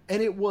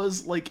 And it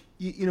was like,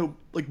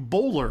 like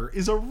Bowler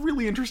is a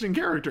really interesting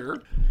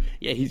character.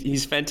 Yeah,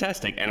 he's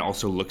fantastic, and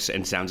also looks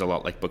and sounds a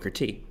lot like Booker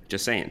T.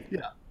 Just saying.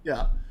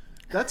 Yeah.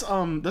 That's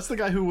the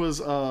guy who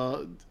was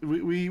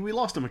we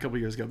lost him a couple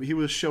years ago, but he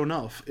was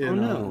Shonuff in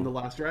The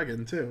Last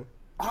Dragon too.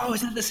 Oh,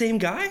 is that the same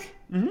guy?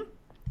 Mm-hmm.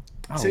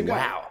 Oh, same guy.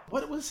 Wow.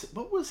 What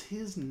was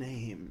his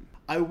name?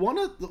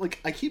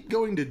 I keep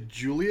going to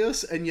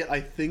Julius, and yet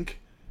I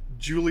think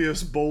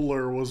Julius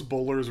Bowler was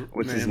Bowler's name.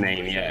 What's his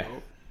name? Yeah.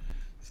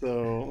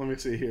 So let me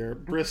see here.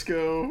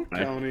 Briscoe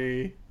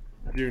County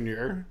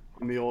Jr.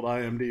 in the old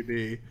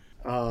IMDb.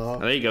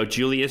 There you go.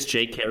 Julius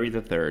J. Carey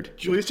III.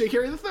 Julius J.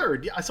 Carey III.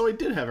 Yeah, so I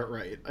did have it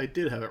right.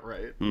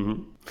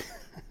 Mm-hmm.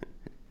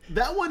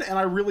 That one, and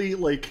I really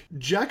like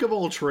Jack of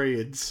all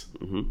trades.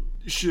 Mm-hmm.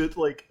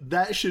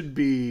 Should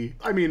be.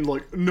 I mean,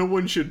 like, no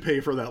one should pay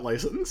for that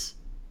license.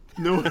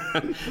 No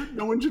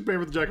one should pay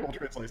for the Jack of all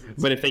trades license.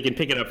 But if they can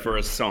pick it up for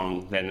a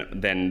song, then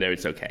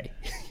it's okay.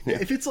 Yeah,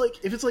 if it's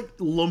like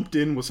lumped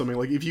in with something,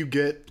 like if you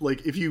get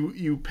if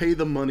you pay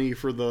the money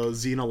for the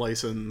Xena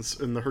license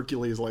and the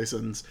Hercules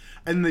license,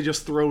 and they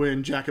just throw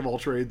in Jack of all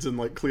trades and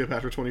like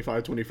Cleopatra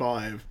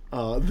 2525,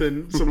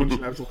 then someone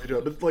should absolutely do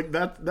it. But like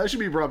that should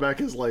be brought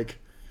back as like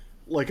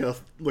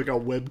a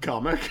web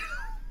comic.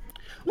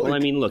 Well, I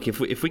mean, look, if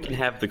we can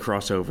have the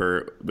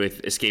crossover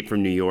with Escape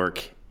from New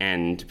York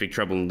and Big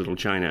Trouble in Little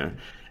China,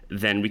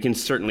 then we can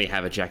certainly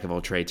have a Jack of all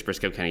trades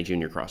Briscoe County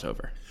Jr.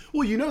 crossover.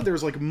 Well,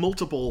 there's like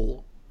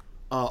multiple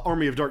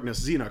Army of Darkness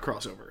Xena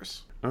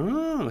crossovers.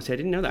 Oh, see, I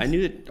didn't know that. I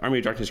knew that Army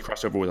of Darkness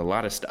crossover with a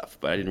lot of stuff,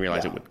 but I didn't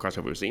realize it would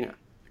crossover with Xena.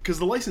 Because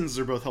the licenses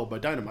are both held by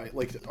Dynamite.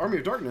 Like, Army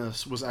of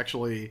Darkness was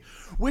actually...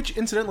 Which,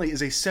 incidentally,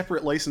 is a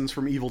separate license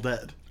from Evil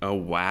Dead. Oh,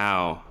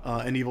 wow.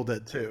 And Evil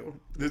Dead 2.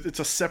 It's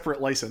a separate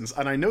license.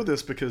 And I know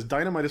this because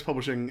Dynamite is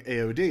publishing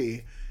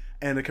AOD,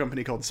 and a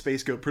company called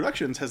Space Goat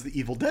Productions has the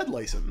Evil Dead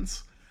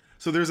license.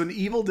 So there's an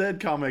Evil Dead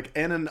comic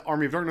and an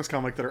Army of Darkness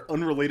comic that are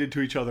unrelated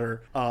to each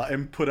other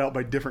and put out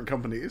by different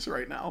companies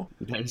right now.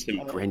 That's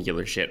some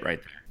granular shit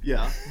right there.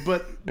 Yeah,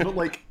 but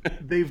like,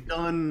 they've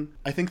done...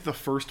 I think the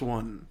first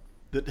one...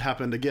 that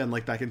happened again,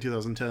 like back in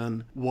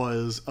 2010,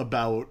 was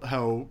about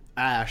how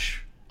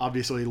Ash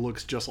obviously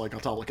looks just like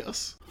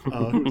Autolycus,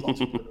 who's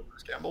also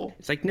Bruce Campbell.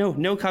 It's like,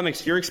 no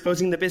comics, you're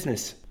exposing the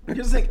business.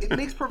 Here's the thing, it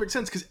makes perfect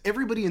sense because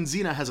everybody in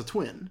Xena has a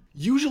twin,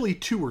 usually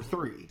 2 or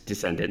 3.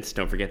 Descendants,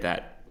 don't forget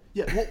that.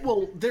 Yeah,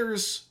 well,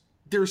 there's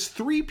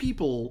 3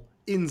 people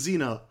in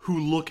Xena who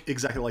look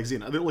exactly like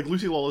Xena. Like,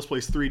 Lucy Lawless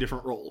plays 3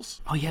 different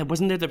roles. Oh yeah,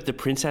 wasn't there the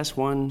princess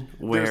one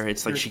where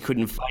it's like she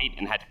couldn't fight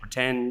and had to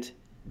pretend?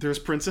 There's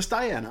Princess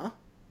Diana,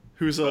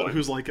 who's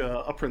like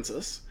a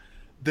princess.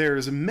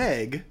 There's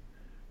Meg,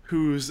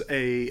 who's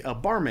a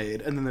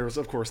barmaid, and then there's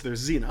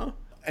Xena,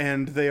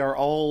 and they are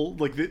all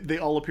like they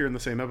all appear in the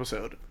same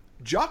episode.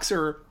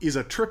 Joxer is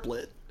a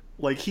triplet.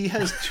 Like, he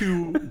has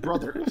 2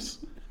 brothers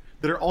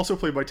that are also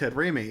played by Ted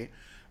Raimi,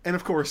 and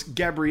of course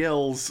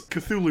Gabrielle's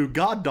Cthulhu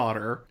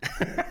goddaughter,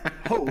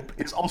 Hope,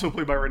 is also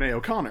played by Renee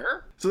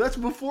O'Connor. So that's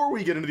before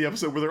we get into the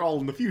episode where they're all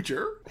in the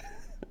future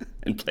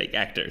and playing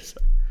actors.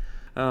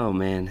 Oh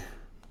man,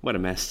 what a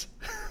mess.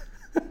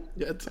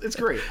 Yeah, it's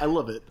great. I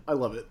love it.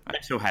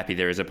 I'm so happy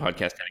there is a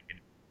podcast dedicated.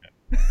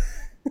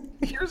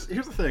 Here's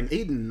the thing.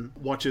 Aiden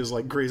watches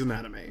like Grey's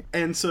Anatomy,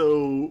 and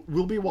so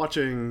we'll be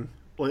watching.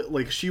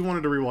 Like, she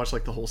wanted to rewatch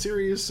like the whole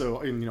series,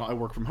 so, and I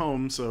work from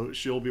home, so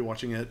she'll be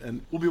watching it,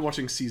 and we'll be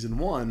watching season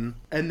 1,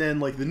 and then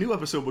like the new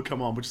episode would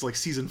come on, which is like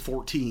season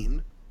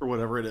 14 or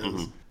whatever it is.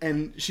 Mm-hmm.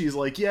 And she's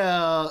like,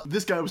 yeah,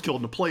 this guy was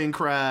killed in a plane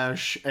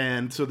crash,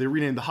 and so they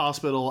renamed the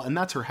hospital, and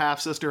that's her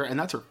half-sister, and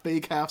that's her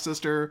fake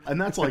half-sister,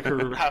 and that's like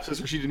her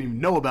half-sister she didn't even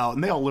know about,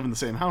 and they all live in the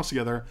same house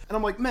together. And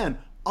I'm like, man,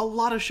 a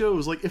lot of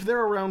shows, like, if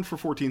they're around for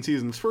 14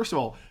 seasons, first of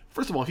all,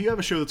 if you have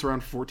a show that's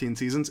around for 14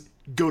 seasons,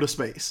 go to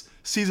space.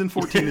 Season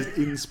 14 is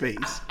in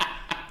space.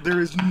 There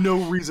is no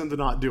reason to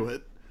not do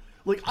it.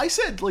 Like I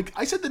said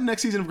the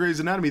next season of Grey's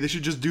Anatomy, they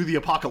should just do the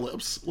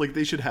apocalypse. Like,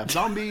 they should have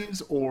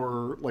zombies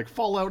or, like,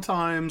 Fallout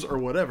times or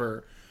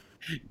whatever.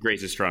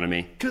 Grey's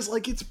Astronomy. Because,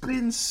 like, it's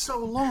been so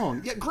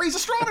long. Yeah, Grey's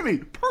Astronomy!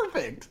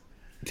 Perfect!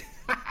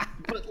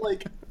 But,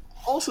 like,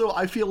 also,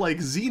 I feel like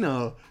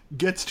Xena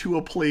gets to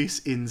a place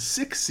in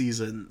 6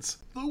 seasons,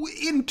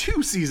 in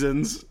 2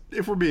 seasons,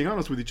 if we're being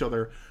honest with each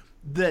other,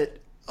 that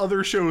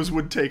other shows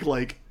would take,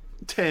 like,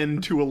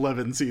 10 to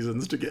 11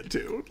 seasons to get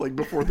to, like,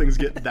 before things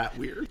get that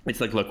weird.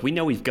 It's like, look, we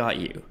know we've got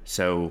you,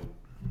 so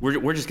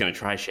we're just gonna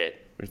try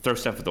shit. We throw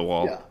stuff at the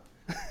wall. Yeah.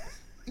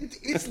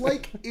 It's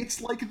like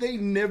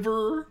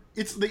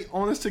they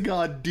honest to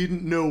God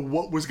didn't know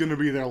what was going to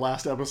be their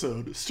last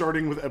episode,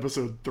 starting with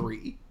episode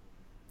 3.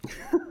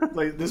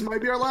 Like, this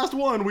might be our last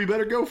one, we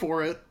better go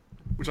for it,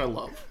 which I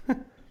love.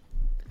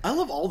 I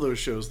love all those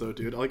shows though,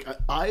 dude. Like,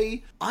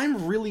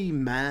 I'm really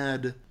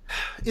mad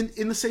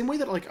in the same way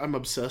that, like, I'm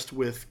obsessed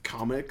with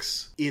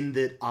comics, in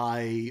that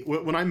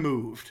when I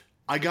moved,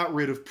 I got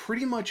rid of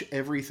pretty much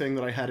everything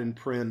that I had in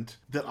print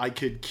that I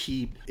could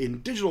keep in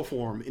digital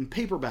form, in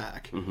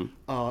paperback,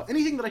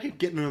 anything that I could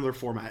get in another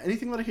format,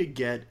 anything that I could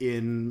get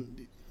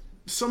in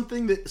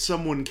something that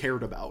someone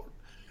cared about.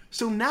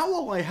 So now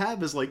all I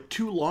have is, like,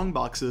 2 long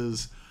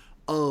boxes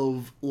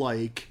of,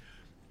 like,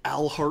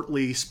 Al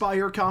Hartley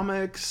Spire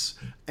comics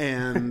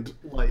and,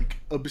 like,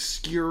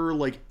 obscure,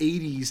 like,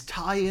 80s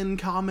tie-in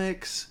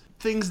comics.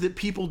 Things that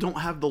people don't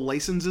have the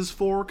licenses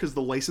for because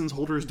the license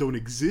holders don't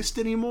exist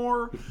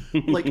anymore.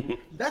 Like,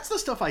 that's the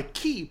stuff I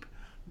keep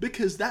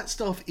because that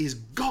stuff is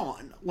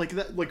gone. Like,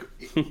 that, like,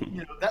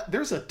 you know, that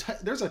there's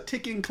a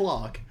ticking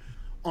clock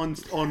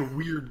on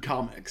weird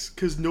comics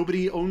because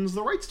nobody owns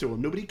the rights to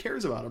them. Nobody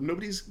cares about them.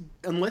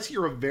 Unless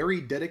you're a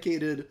very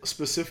dedicated,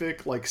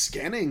 specific, like,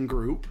 scanning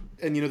group.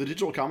 And, you know, the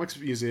Digital Comics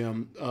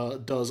Museum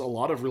does a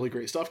lot of really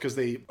great stuff because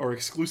they are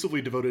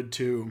exclusively devoted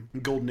to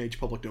Golden Age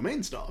public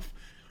domain stuff,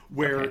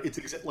 where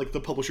it's like the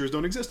publishers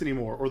don't exist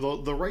anymore, or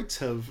the rights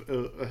have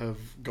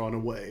gone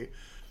away,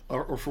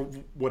 or for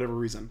whatever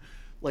reason.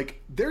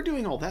 Like, they're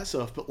doing all that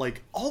stuff, but,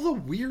 like, all the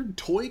weird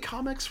toy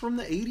comics from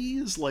the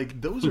 80s,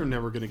 like, those are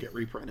never going to get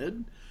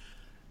reprinted.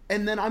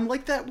 And then I'm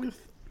like that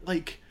with,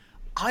 like,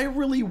 I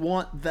really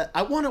want that.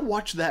 I want to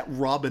watch that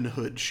Robin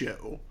Hood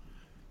show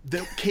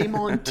that came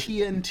on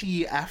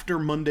TNT after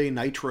Monday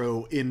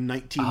Nitro in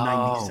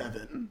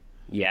 1997.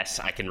 Yes,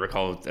 I can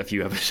recall a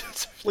few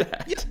episodes of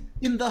that. Yeah,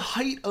 in the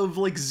height of,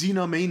 like,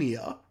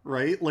 Xenomania,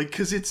 right? Like,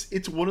 because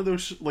it's one of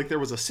those, like, there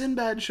was a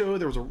Sinbad show,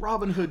 there was a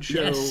Robin Hood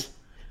show. Yes.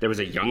 There was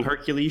a Young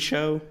Hercules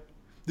show.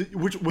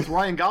 Which, with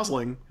Ryan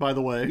Gosling, by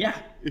the way. Yeah.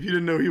 If you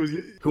didn't know he was...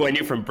 Who I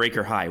knew from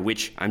Breaker High,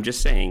 which, I'm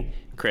just saying,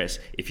 Chris,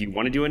 if you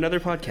want to do another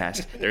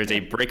podcast, there's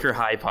a Breaker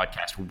High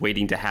podcast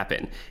waiting to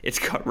happen. It's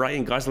got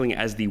Ryan Gosling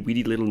as the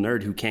weedy little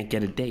nerd who can't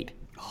get a date.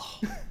 Oh,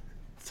 that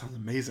sounds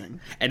amazing.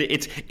 And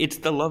it's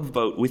the Love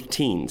Boat with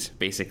teens,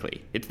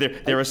 basically.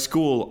 They're a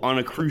school on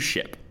a cruise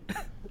ship.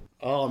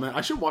 Oh, man,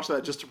 I should watch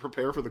that just to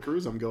prepare for the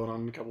cruise I'm going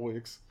on in a couple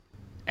weeks.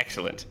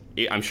 Excellent.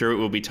 I'm sure it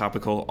will be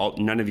topical.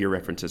 None of your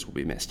references will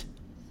be missed.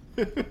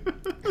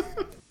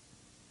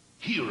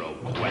 Hero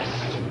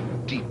Quest.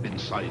 Deep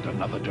inside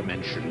another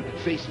dimension,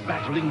 face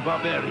battling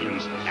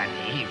barbarians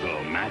and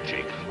evil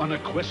magic on a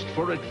quest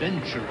for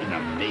adventure in a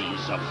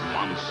maze of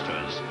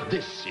monsters.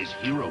 This is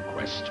Hero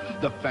Quest,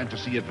 the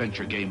fantasy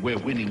adventure game where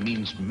winning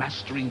means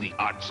mastering the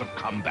arts of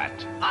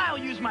combat I'll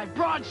use my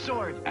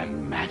broadsword.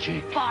 and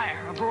magic.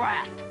 Fire a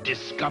brat.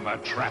 Discover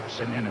traps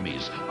and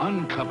enemies,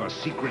 uncover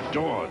secret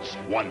doors.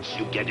 Once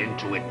you get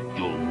into it,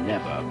 you'll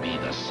never be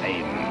the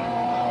same.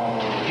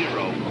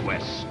 Hero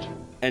Quest.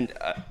 And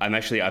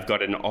I've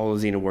got an all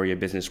Xena Warrior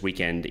business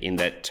weekend in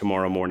that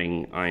tomorrow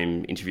morning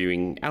I'm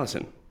interviewing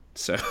Allison.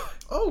 So.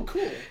 Oh,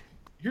 cool.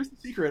 Here's the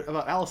secret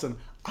about Allison.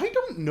 I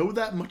don't know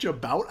that much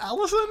about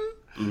Allison.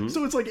 Mm-hmm.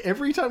 So it's like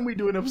every time we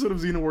do an episode of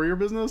Xena Warrior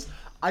Business,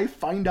 I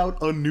find out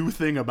a new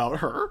thing about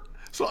her.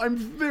 So I'm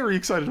very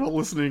excited about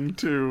listening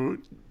to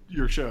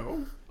your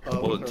show.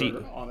 Well,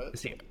 on it.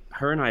 See,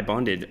 her and I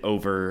bonded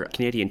over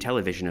Canadian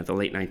television of the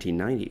late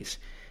 1990s.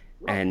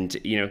 And,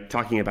 you know,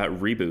 talking about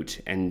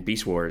Reboot and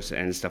Beast Wars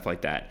and stuff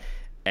like that,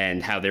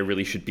 and how there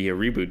really should be a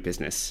reboot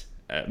business.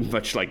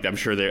 Much like I'm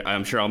sure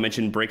I'll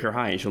mention Breaker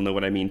High and she'll know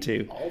what I mean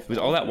too. It was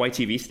all that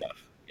YTV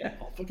stuff. Yeah.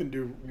 I'll fucking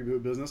do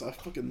reboot business. I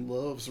fucking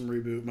love some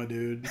reboot, my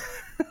dude.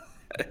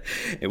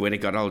 And when it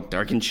got all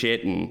dark and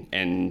shit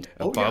and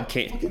Bob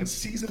came. Fucking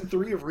season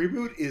 3 of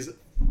Reboot is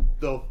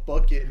the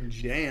fucking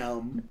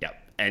jam. Yep.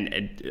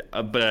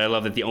 But I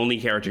love that the only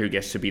character who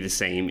gets to be the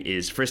same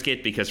is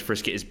Frisket, because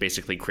Frisket is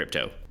basically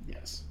Crypto.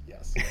 Yes.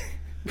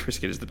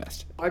 Frisket is the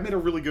best. I made a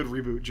really good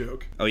reboot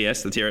joke. Oh,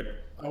 yes? Let's hear it.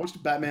 I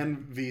watched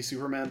Batman v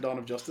Superman Dawn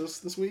of Justice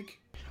this week.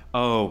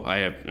 Oh,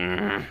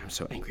 I'm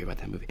so angry about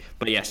that movie.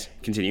 But yes,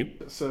 continue.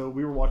 So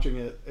we were watching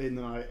it,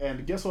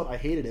 and guess what? I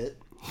hated it.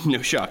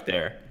 No shock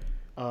there.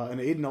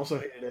 And Aiden also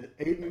hated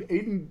it.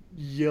 Aiden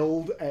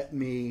yelled at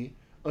me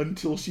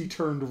until she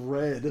turned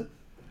red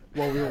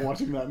while we were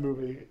watching that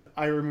movie.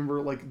 I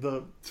remember, like,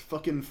 the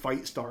fucking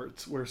fight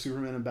starts where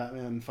Superman and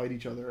Batman fight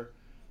each other,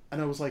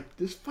 and I was like,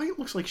 this fight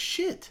looks like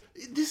shit.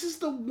 This is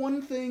the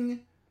one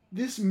thing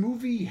this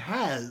movie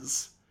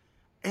has,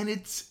 and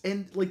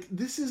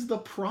this is the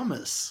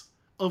promise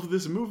of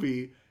this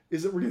movie,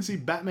 is that we're gonna see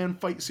Batman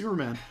fight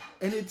Superman,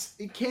 and it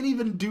can't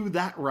even do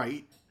that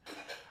right.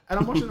 And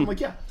I'm watching it, I'm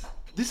like, yeah,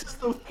 this is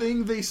the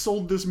thing they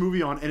sold this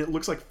movie on, and it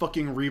looks like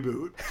fucking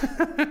Reboot.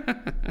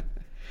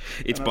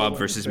 It's Bob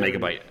versus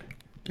Megabyte.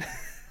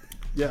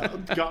 Yeah,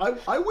 God,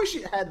 I wish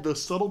it had the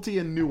subtlety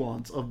and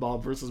nuance of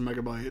Bob versus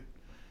Megabyte.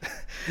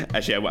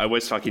 Actually, I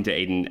was talking to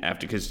Aiden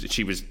after, because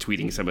she was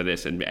tweeting some of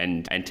this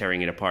and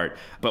tearing it apart.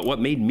 But what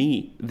made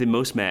me the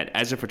most mad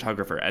as a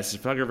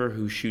photographer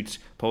who shoots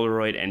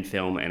Polaroid and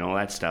film and all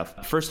that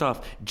stuff, first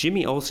off,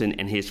 Jimmy Olsen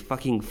and his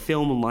fucking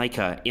film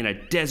Leica in a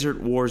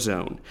desert war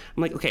zone.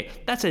 I'm like, okay,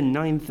 that's a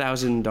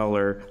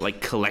 $9,000 like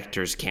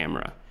collector's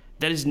camera.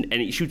 That is, and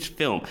he shoots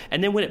film.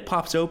 And then when it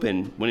pops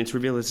open, when it's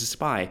revealed as a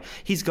spy,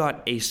 he's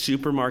got a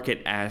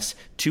supermarket ass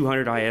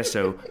 200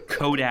 ISO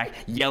Kodak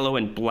yellow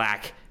and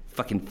black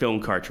fucking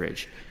film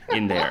cartridge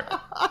in there.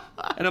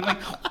 And I'm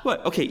like,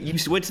 what? Okay, you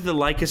went to the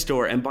Leica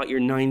store and bought your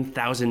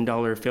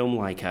 $9,000 film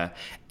Leica,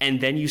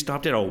 and then you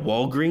stopped at a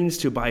Walgreens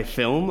to buy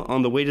film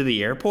on the way to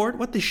the airport?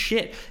 What the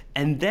shit?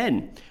 And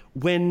then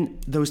when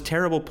those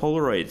terrible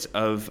Polaroids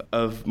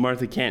of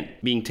Martha Kent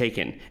being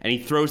taken, and he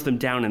throws them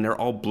down and they're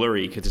all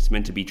blurry because it's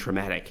meant to be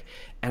traumatic.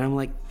 And I'm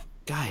like,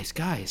 guys,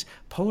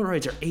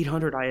 Polaroids are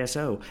 800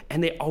 ISO,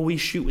 and they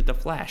always shoot with the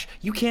flash.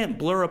 You can't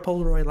blur a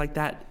Polaroid like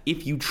that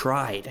if you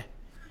tried.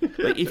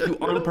 Like, if you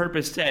on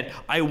purpose said,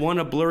 I want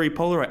a blurry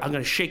Polaroid, I'm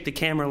going to shake the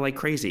camera like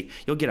crazy.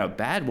 You'll get a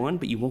bad one,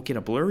 but you won't get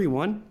a blurry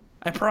one.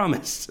 I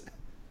promise.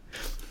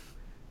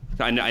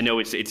 I know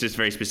it's just a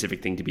very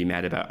specific thing to be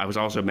mad about. I was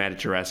also mad at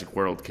Jurassic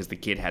World because the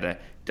kid had a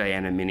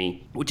Diana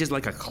Mini, which is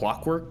like a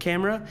clockwork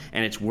camera,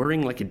 and it's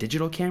whirring like a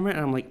digital camera,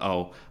 and I'm like,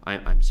 oh,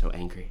 I'm so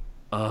angry.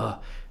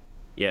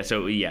 Yeah,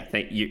 so yeah,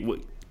 thank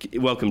you.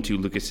 Welcome to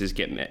Lucas's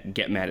Get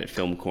Mad at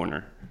Film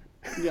Corner.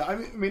 Yeah, I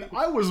mean,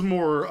 I was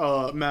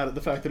more mad at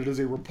the fact that it is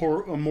a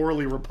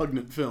morally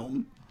repugnant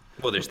film.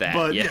 Well, there's that.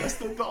 But yeah. yes,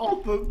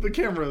 the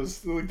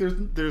cameras, like,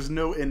 there's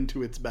no end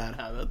to its bad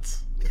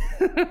habits.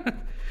 In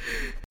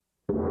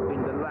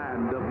the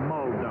land of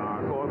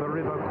Muldark or the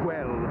River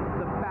Quell,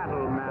 the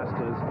battle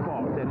masters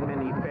fought and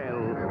many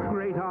fell.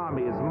 Great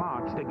armies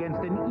marched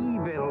against an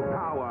evil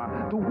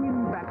power to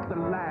win back the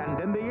land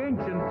and the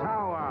ancient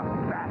tower.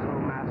 Battle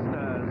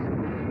masters,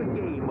 the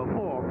game of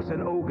orcs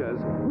and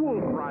ogres,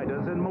 wolf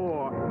riders and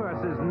more,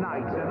 versus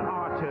knights and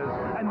archers,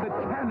 and the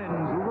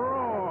cannons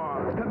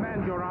roar.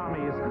 Command your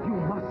armies, you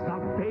must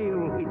not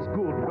fail. It's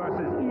good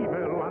versus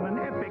evil on an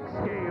epic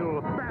scale.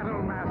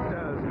 Battle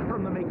masters,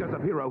 from the makers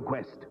of Hero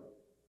Quest.